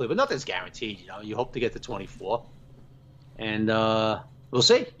game, hopefully. But nothing's guaranteed. You hope to get to 24, and we'll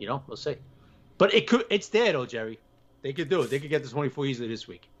see. We'll see. But it's there though, Jerry. They could do it. They could get to 24 easily this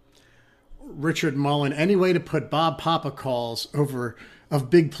week. Richard Mullen. Any way to put Bob Papa calls of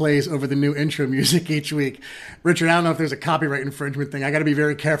big plays over the new intro music each week? Richard, I don't know if there's a copyright infringement thing. I got to be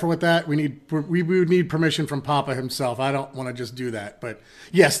very careful with that. We would need permission from Papa himself. I don't want to just do that. But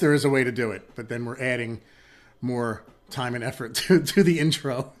yes, there is a way to do it. But then we're adding more time and effort to the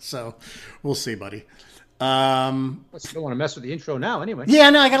intro. So we'll see, buddy. You don't want to mess with the intro now anyway. Yeah,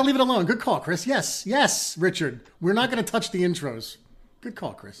 no, I got to leave it alone. Good call, Chris. Yes, Richard. We're not going to touch the intros. Good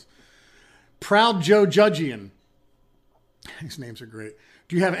call, Chris. Proud Joe Judgian. These names are great.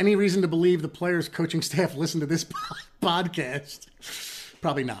 Do you have any reason to believe the players' coaching staff listen to this podcast?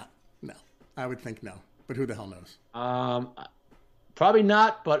 Probably not. No, I would think no. But who the hell knows? Probably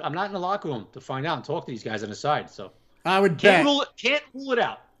not, but I'm not in the locker room to find out and talk to these guys on the side. So I would bet. Can't rule it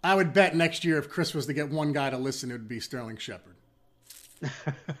out. I would bet next year if Chris was to get one guy to listen, it would be Sterling Shepard.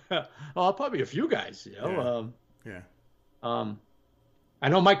 Well, probably a few guys. Yeah. I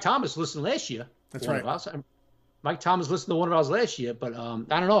know Mike Thomas listened last year. That's right. Mike Thomas listened to one of ours last year, but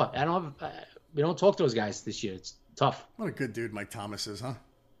I don't know. We don't talk to those guys this year. It's tough. What a good dude Mike Thomas is, huh?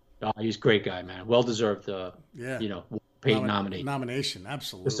 Oh, he's a great guy, man. Well deserved. Paid nomination.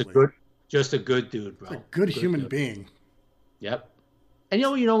 Absolutely. Just a good dude, bro. A good human being. Yep. And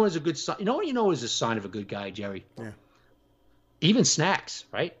you know is a good sign. You know what is a sign of a good guy, Jerry? Yeah. Even Snacks,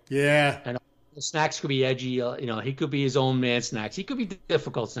 right? Yeah. And Snacks could be edgy. He could be his own man. Snacks. He could be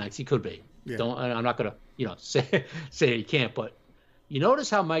difficult. Snacks. He could be. Yeah. I'm not gonna say he can't. But you notice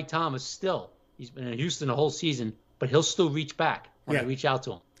how Mike Thomas he's been in Houston the whole season, but he'll still reach back when I reach out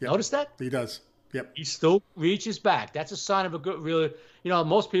to him. Yep. Notice that? He does. Yep. He still reaches back. That's a sign of a good, really.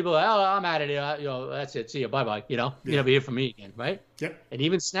 Most people are, I'm out of there. That's it. See you. Bye-bye. You never hear from me again, right? Yep. And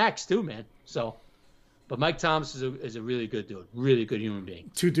even Snacks too, man. So, but Mike Thomas is a really good dude, really good human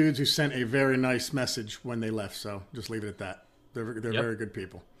being. Two dudes who sent a very nice message when they left. So just leave it at that. They're very good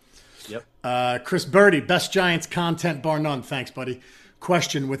people. Yep. Chris Birdie, best Giants content bar none. Thanks, buddy.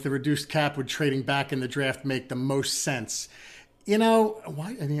 Question: with the reduced cap, would trading back in the draft make the most sense?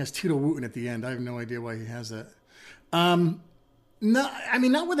 Why? And he has Tito Wooten at the end. I have no idea why he has that. No, I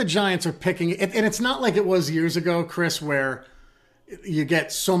mean, not where the Giants are picking it. And it's not like it was years ago, Chris, where you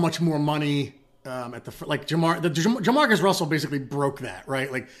get so much more money at Jamarcus Russell basically broke that,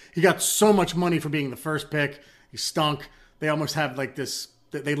 right? Like, he got so much money for being the first pick. He stunk. They almost have like this.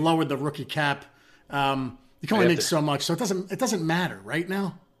 They lowered the rookie cap. You can only make so much, so it doesn't matter right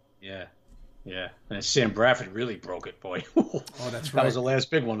now. Yeah. Yeah, and Sam Bradford really broke it, boy. Oh, that's right. That was the last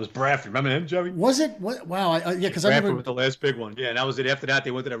big one. Was Bradford? Remember him, Jerry? Was it? What? Wow. Because Bradford was the last big one. Yeah, and that was it. After that,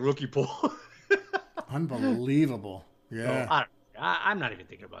 they went to that rookie pool. Unbelievable. Yeah. So, I'm not even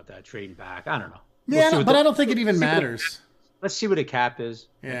thinking about that trading back. I don't know. Yeah, but I don't think it even matters. Let's see what the cap is.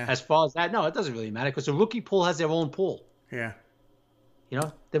 Yeah. As far as that, no, it doesn't really matter because the rookie pool has their own pool. Yeah.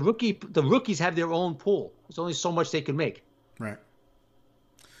 The rookies have their own pool. There's only so much they can make. Right.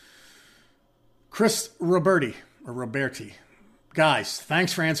 Chris Roberti. Guys,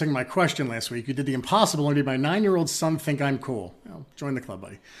 thanks for answering my question last week. You did the impossible and made my 9-year-old son think I'm cool. Join the club,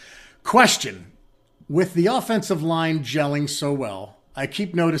 buddy. Question. With the offensive line gelling so well, I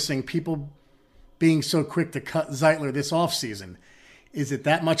keep noticing people being so quick to cut Zeitler this offseason. Is it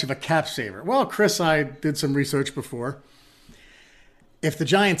that much of a cap saver? Well, Chris, I did some research before. If the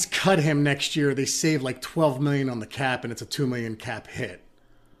Giants cut him next year, they save like $12 million on the cap, and it's a $2 million cap hit.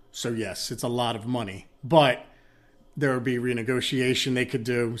 So, yes, it's a lot of money. But there would be renegotiation they could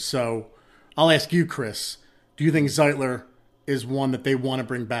do. So I'll ask you, Chris, do you think Zeitler is one that they want to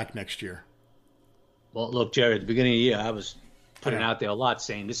bring back next year? Well, look, Jerry, at the beginning of the year, I was putting out there a lot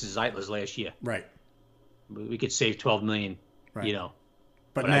saying this is Zeitler's last year. Right. We could save $12 million, right.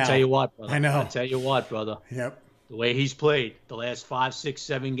 But now, I tell you what, brother. I know. I tell you what, brother. Yep. The way he's played the last 5, 6,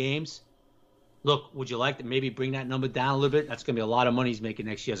 7 games, look, would you like to maybe bring that number down a little bit? That's going to be a lot of money he's making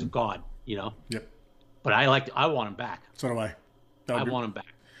next year as a guard, Yep. But I want him back. So do I. I want him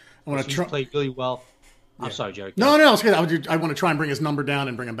back. I want to try. He's played really well. Yeah. I'm sorry, Jerry. No, it's good. I want to try and bring his number down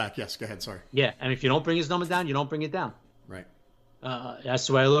and bring him back. Yes, go ahead. Sorry. Yeah, and if you don't bring his number down, you don't bring it down. Right. That's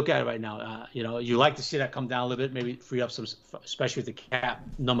the way I look at it right now. You like to see that come down a little bit, maybe free up some, especially with the cap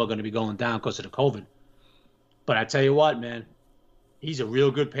number going to be going down because of the COVID. But I tell you what, man, he's a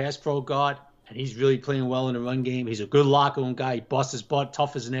real good pass pro guard, and he's really playing well in the run game. He's a good locker room guy. He busts his butt,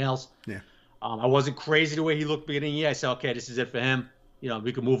 tough as nails. Yeah. I wasn't crazy the way he looked beginning of the year. I said, okay, this is it for him.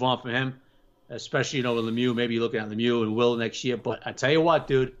 We can move on from him, especially, with Lemieux. Maybe looking at Lemieux and Will next year. But I tell you what,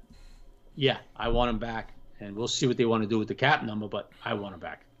 dude, yeah, I want him back. And we'll see what they want to do with the cap number, but I want him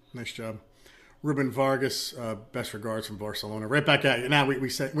back. Nice job. Ruben Vargas, best regards from Barcelona. Right back at you. Now, we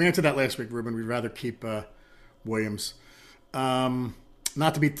answered that last week, Ruben. We'd rather keep Williams.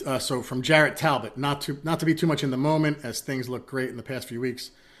 Not to be so from Jarrett Talbot, not to be too much in the moment as things look great in the past few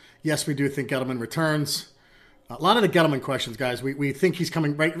weeks. Yes, we do think Gettleman returns. A lot of the Gettleman questions, guys, we think he's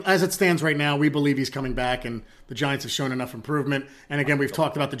coming right as it stands right now. We believe he's coming back, and the Giants have shown enough improvement. And again, we've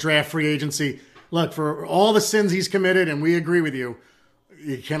talked about the draft, free agency. Look, for all the sins he's committed, and we agree with you,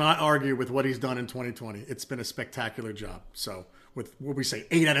 you cannot argue with what he's done in 2020. It's been a spectacular job. So with what we say,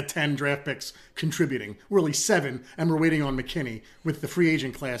 8 out of 10 draft picks contributing, really 7, and we're waiting on McKinney with the free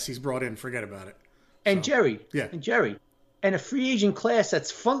agent class he's brought in. Forget about it. And so, Jerry, yeah. And a free agent class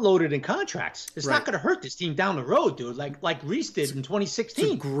that's front-loaded in contracts. It's not going to hurt this team down the road, dude, like Reese did in 2016.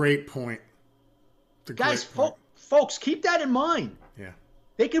 It's a great point. Guys, folks, keep that in mind. Yeah.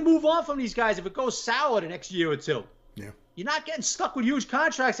 They can move on from these guys if it goes sour the next year or two. you're not getting stuck with huge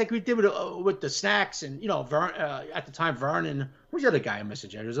contracts like we did with the Snacks and, at the time, Vernon. Who's the other guy I'm missing,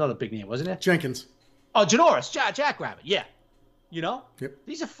 Jerry? There's another big name, wasn't it? Jenkins. Oh, Janoris, Jackrabbit, yeah. Yep.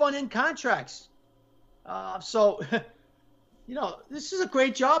 These are fun-end contracts. So, this is a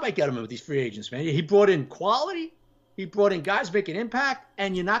great job I get him with these free agents, man. He brought in quality. He brought in guys making impact,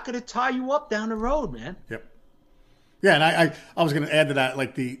 and you're not going to tie you up down the road, man. Yep. Yeah, and I was going to add to that,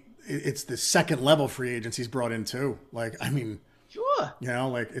 like it's the second level free agents he's brought in too. Like, I mean, sure.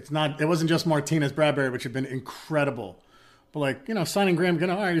 It wasn't just Martinez Bradbury, which had been incredible. But like, signing Graham,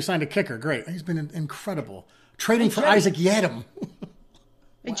 all right, you signed a kicker. Great. He's been incredible. Trading for Isaac Yedem.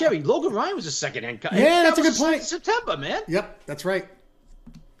 Hey, Jerry, Logan Ryan was a second-end guy. Yeah, that's a good point. September, man. Yep, that's right.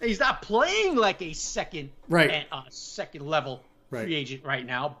 He's not playing like a second level free agent right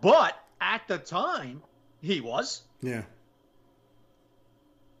now, but at the time, he was. Yeah.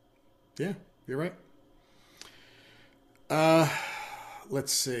 Yeah, you're right.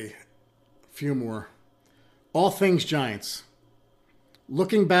 Let's see. A few more. All things Giants.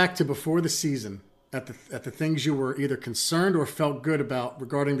 Looking back to before the season, at the things you were either concerned or felt good about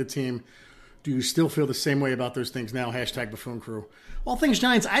regarding the team, do you still feel the same way about those things now? Hashtag Buffoon Crew. All things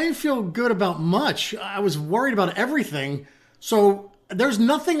Giants, I didn't feel good about much. I was worried about everything. So there's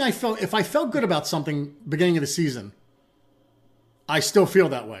nothing I felt. If I felt good about something beginning of the season, I still feel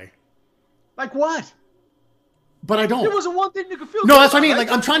that way. Like what? But I don't. There wasn't one thing you could feel. No, that's what I mean.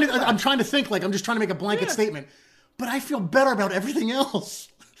 Like I'm trying to think. Like I'm just trying to make a blanket statement. But I feel better about everything else.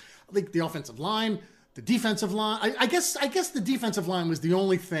 Like the offensive line, the defensive line. I guess the defensive line was the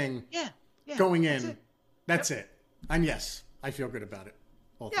only thing. Yeah. Going in. That's it. And yes, I feel good about it.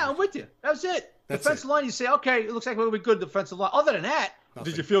 I'm with you. That was it. Defensive line, you say, okay, it looks like we'll be good defensive line. Other than that,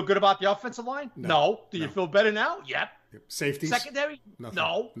 did you feel good about the offensive line? No. Do you feel better now? Yep. Safeties? Secondary? Nothing.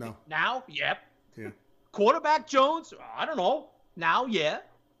 No. Now? Yep. Yeah. Quarterback Jones? I don't know. Now? Yeah.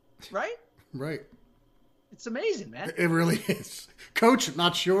 Right? Right. It's amazing, man. It really is. Coach,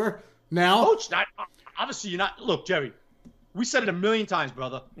 not sure. Now? Coach, obviously you're not. Look, Jerry, we said it a million times,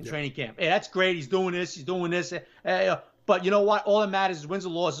 brother, in training camp. Hey, that's great. He's doing this. But you know what? All that matters is wins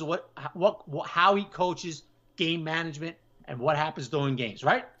and losses, how he coaches game management and what happens during games,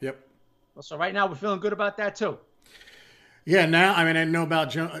 right? Yep. So right now we're feeling good about that too. Yeah. Now, I didn't know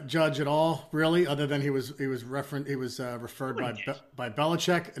about Judge at all, really, other than he was referred by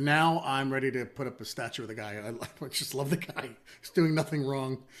Belichick. Now I'm ready to put up a statue of the guy. I just love the guy. He's doing nothing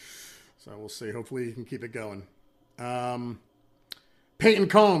wrong. So we'll see. Hopefully he can keep it going. Peyton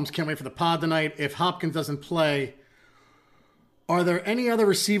Combs, can't wait for the pod tonight. If Hopkins doesn't play, are there any other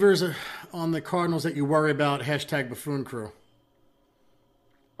receivers on the Cardinals that you worry about? Hashtag Buffoon Crew.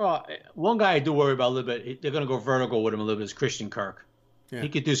 One guy I do worry about a little bit, they're going to go vertical with him a little bit, is Christian Kirk. Yeah. He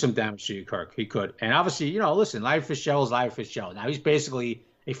could do some damage to you, Kirk. He could. And obviously, listen, Larry Fitzgerald is Larry Fitzgerald. Now, he's basically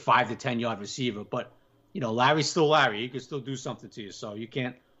a 5 to 10 yard receiver, but, Larry's still Larry. He can still do something to you, so you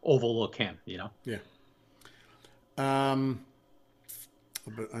can't overlook him, Yeah. But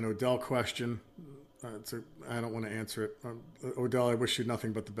an Odell question. I don't want to answer it. Odell, I wish you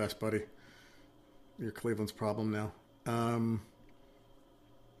nothing but the best, buddy. You're Cleveland's problem now.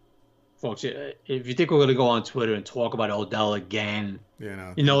 Folks, if you think we're going to go on Twitter and talk about Odell again,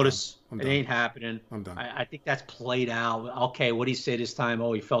 you notice it ain't happening. I'm done. I think that's played out. Okay, what did he say this time?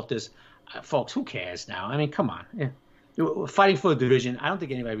 Oh, he felt this. Folks, who cares now? I mean, come on. Yeah. We're fighting for a division. I don't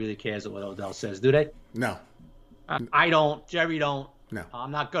think anybody really cares what Odell says, do they? No. I don't. Jerry don't. No.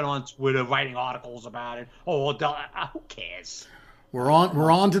 I'm not going on Twitter writing articles about it. Oh, Odell, who cares? We're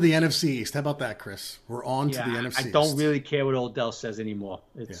on to the NFC East. How about that, Chris? We're on to the NFC East. I don't really care what Odell says anymore.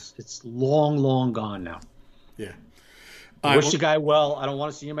 It's long, long gone now. Yeah. I wish the guy well. I don't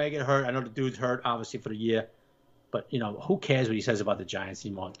want to see anybody get hurt. I know the dude's hurt, obviously, for the year. But, who cares what he says about the Giants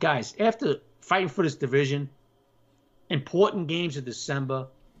anymore? Guys, after fighting for this division, important games in December,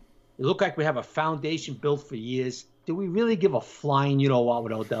 it looked like we have a foundation built for years. Do we really give a flying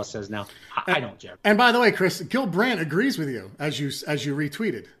what Odell says now? I don't, Jeff. And by the way, Chris, Gil Brandt agrees with you as you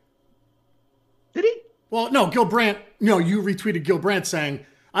retweeted. Did he? Well, no, Gil Brandt. No, you retweeted Gil Brandt saying,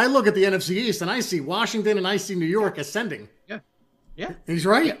 "I look at the NFC East and I see Washington and I see New York ascending." Yeah. And he's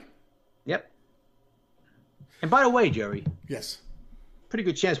right. Yep. And by the way, Jerry. Yes. Pretty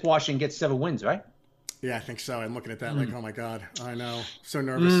good chance Washington gets 7 wins, right? Yeah, I think so. I'm looking at that like, oh my God, I know, so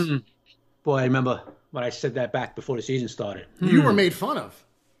nervous. Boy, I remember when I said that back before the season started. You were made fun of.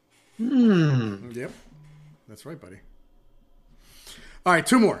 Yep. That's right, buddy. All right,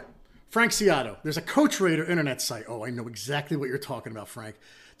 2 more. Frank Ciotto. There's a Coach Raider internet site. Oh, I know exactly what you're talking about, Frank.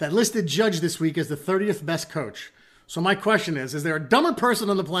 That listed Judge this week as the 30th best coach. So my question is there a dumber person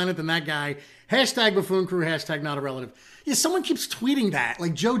on the planet than that guy? Hashtag buffoon crew, hashtag not a relative. Yeah, someone keeps tweeting that.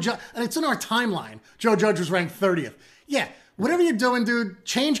 Like Joe Judge, and it's in our timeline. Joe Judge was ranked 30th. Yeah, whatever you're doing, dude,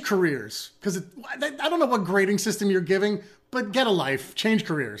 change careers. Because I don't know what grading system you're giving, but get a life. Change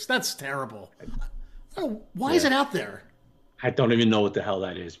careers. That's terrible. Why is it out there? I don't even know what the hell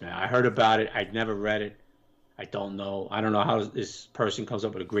that is, man. I heard about it. I'd never read it. I don't know. I don't know how this person comes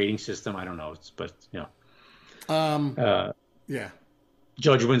up with a grading system. I don't know. Yeah.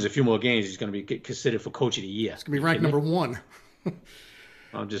 Judge wins a few more games, he's going to be considered for coach of the year. It's going to be ranked number 1.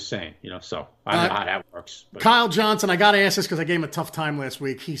 I'm just saying, so I don't know how that works. But. Kyle Johnson, I got to ask this because I gave him a tough time last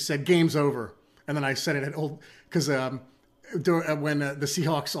week. He said, game's over. And then I said it at because when the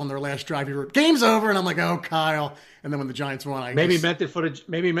Seahawks on their last drive, he wrote, game's over. And I'm like, oh, Kyle. And then when the Giants won, maybe he meant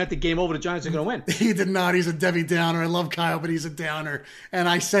the game over. The Giants are going to win. He did not. He's a Debbie Downer. I love Kyle, but he's a downer. And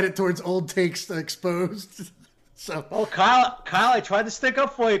I said it towards old takes exposed. So, Kyle, I tried to stick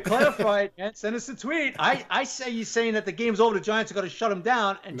up for you, clarify it, and send us a tweet. I say you're saying that the game's over, the Giants are going to shut him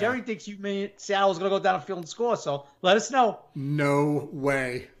down, and no. Jerry thinks you mean Seattle's going to go down the field and score. So let us know. No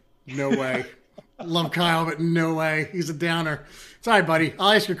way. Love Kyle, but no way. He's a downer. Sorry, buddy.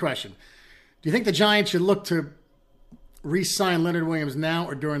 I'll ask you a question. Do you think the Giants should look to re-sign Leonard Williams now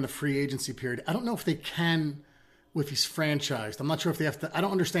or during the free agency period? I don't know if they can if he's franchised. I'm not sure if they have to. I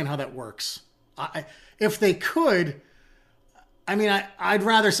don't understand how that works. If they could, I mean, I'd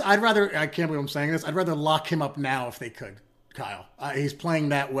rather, I can't believe I'm saying this, I'd rather lock him up now if they could, Kyle. He's playing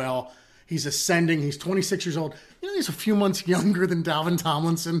that well. He's ascending. He's 26 years old. He's a few months younger than Dalvin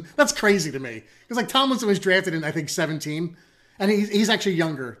Tomlinson. That's crazy to me. Because, like, Tomlinson was drafted in, I think, 17. And he's actually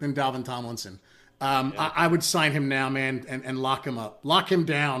younger than Dalvin Tomlinson. I would sign him now, man, and lock him up. Lock him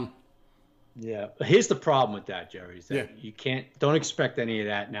down. Yeah. Here's the problem with that, Jerry, is that you don't expect any of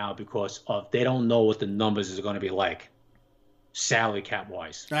that now because they don't know what the numbers are going to be like, salary cap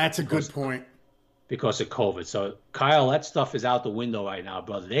wise. That's a good point. Because of COVID. So, Kyle, that stuff is out the window right now,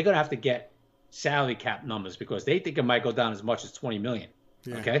 brother. They're going to have to get salary cap numbers because they think it might go down as much as $20 million.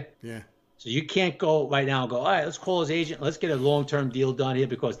 Yeah. Okay? Yeah. So you can't go right now and go, all right, let's call his agent. Let's get a long-term deal done here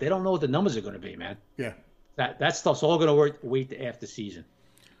because they don't know what the numbers are going to be, man. Yeah. That stuff's all going to wait to after season.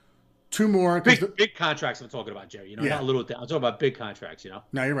 2 more. Big contracts I'm talking about, Jerry. Not little things. I'm talking about big contracts,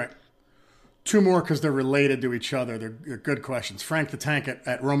 No, you're right. 2 more because they're related to each other. They're good questions. Frank the Tank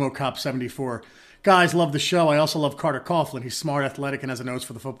at RomoCop74. Guys, love the show. I also love Carter Coughlin. He's smart, athletic, and has a nose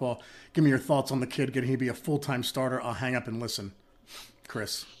for the football. Give me your thoughts on the kid. Can he be a full-time starter? I'll hang up and listen.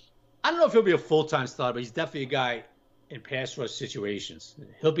 Chris. I don't know if he'll be a full-time starter, but he's definitely a guy in pass rush situations.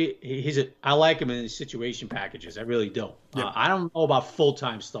 I like him in situation packages. I really do. Yeah. I don't know about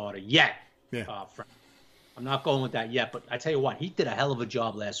full-time starter yet. Yeah. Frank. I'm not going with that yet, but I tell you what, he did a hell of a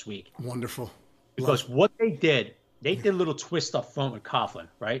job last week. Wonderful. Because what they did a little twist up front with Coughlin,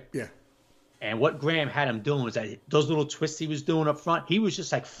 right? Yeah. And what Graham had him doing was that those little twists he was doing up front, he was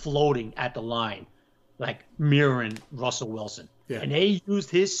just like floating at the line, like mirroring Russell Wilson. Yeah. And they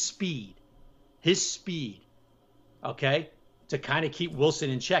used his speed, okay, to kind of keep Wilson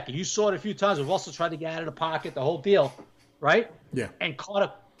in check. And you saw it a few times when Russell tried to get out of the pocket, the whole deal, right? Yeah. And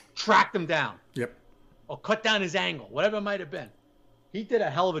Carter tracked him down. Yep. Or cut down his angle, whatever it might have been. He did a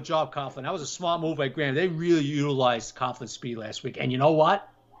hell of a job, Coughlin. That was a smart move by Graham. They really utilized Coughlin's speed last week. And you know what?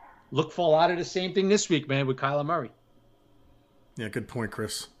 Look for a lot of the same thing this week, man, with Kyler Murray. Yeah, good point,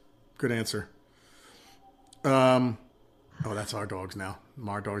 Chris. Good answer. That's our dogs now.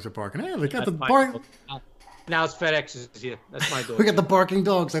 Our dogs are barking. Hey, they got the bark. Now it's FedEx is here. That's my dog. We got the barking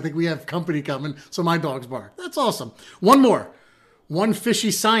dogs. I think we have company coming, so my dogs bark. That's awesome. One more. One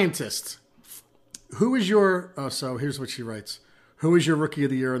fishy scientist. Who is your... so here's what she writes. Who is your rookie of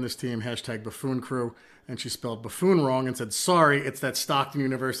the year on this team? Hashtag Buffoon Crew. And she spelled buffoon wrong and said, sorry, it's that Stockton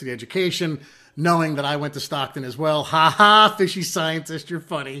University education, knowing that I went to Stockton as well. Ha ha, fishy scientist, you're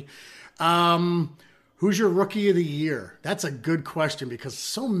funny. Who's your rookie of the year? That's a good question because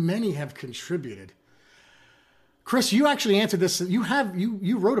so many have contributed. Chris, you actually answered this.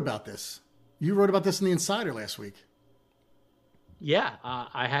 You wrote about this. You wrote about this in the Insider last week. Yeah,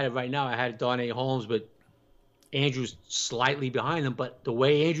 I had it right now. I had Darnay Holmes, but Andrew's slightly behind him. But the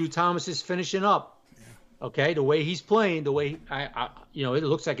way Andrew Thomas is finishing up, okay, the way he's playing, the way it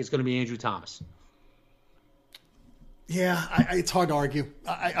looks like it's going to be Andrew Thomas. Yeah, it's hard to argue.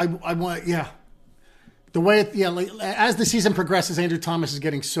 I want, the way, as the season progresses, Andrew Thomas is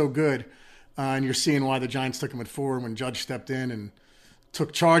getting so good, and you're seeing why the Giants took him at 4 when Judge stepped in and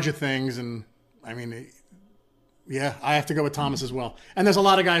took charge of things. And I mean, I have to go with Thomas as well. And there's a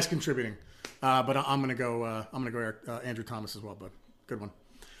lot of guys contributing, but I'm gonna go Andrew Thomas as well. But good one.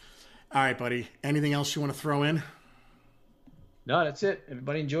 All right, buddy. Anything else you want to throw in? No, that's it.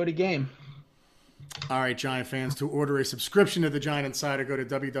 Everybody enjoy the game. All right, Giant fans, to order a subscription to The Giant Insider, go to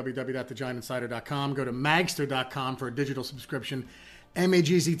www.thegiantinsider.com. Go to magster.com for a digital subscription,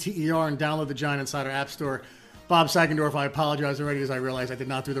 MAGZTER, and download the Giant Insider App Store. Bob Sagendorf, I apologize already as I realized I did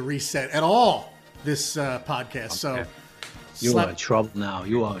not do the reset at all this podcast. So you are in trouble now.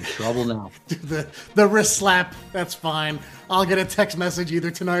 You are in trouble now. the wrist slap, that's fine. I'll get a text message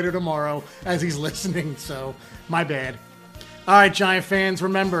either tonight or tomorrow as he's listening, so my bad. All right, Giant fans,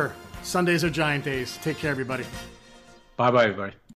 remember, Sundays are Giant days. Take care, everybody. Bye-bye, everybody.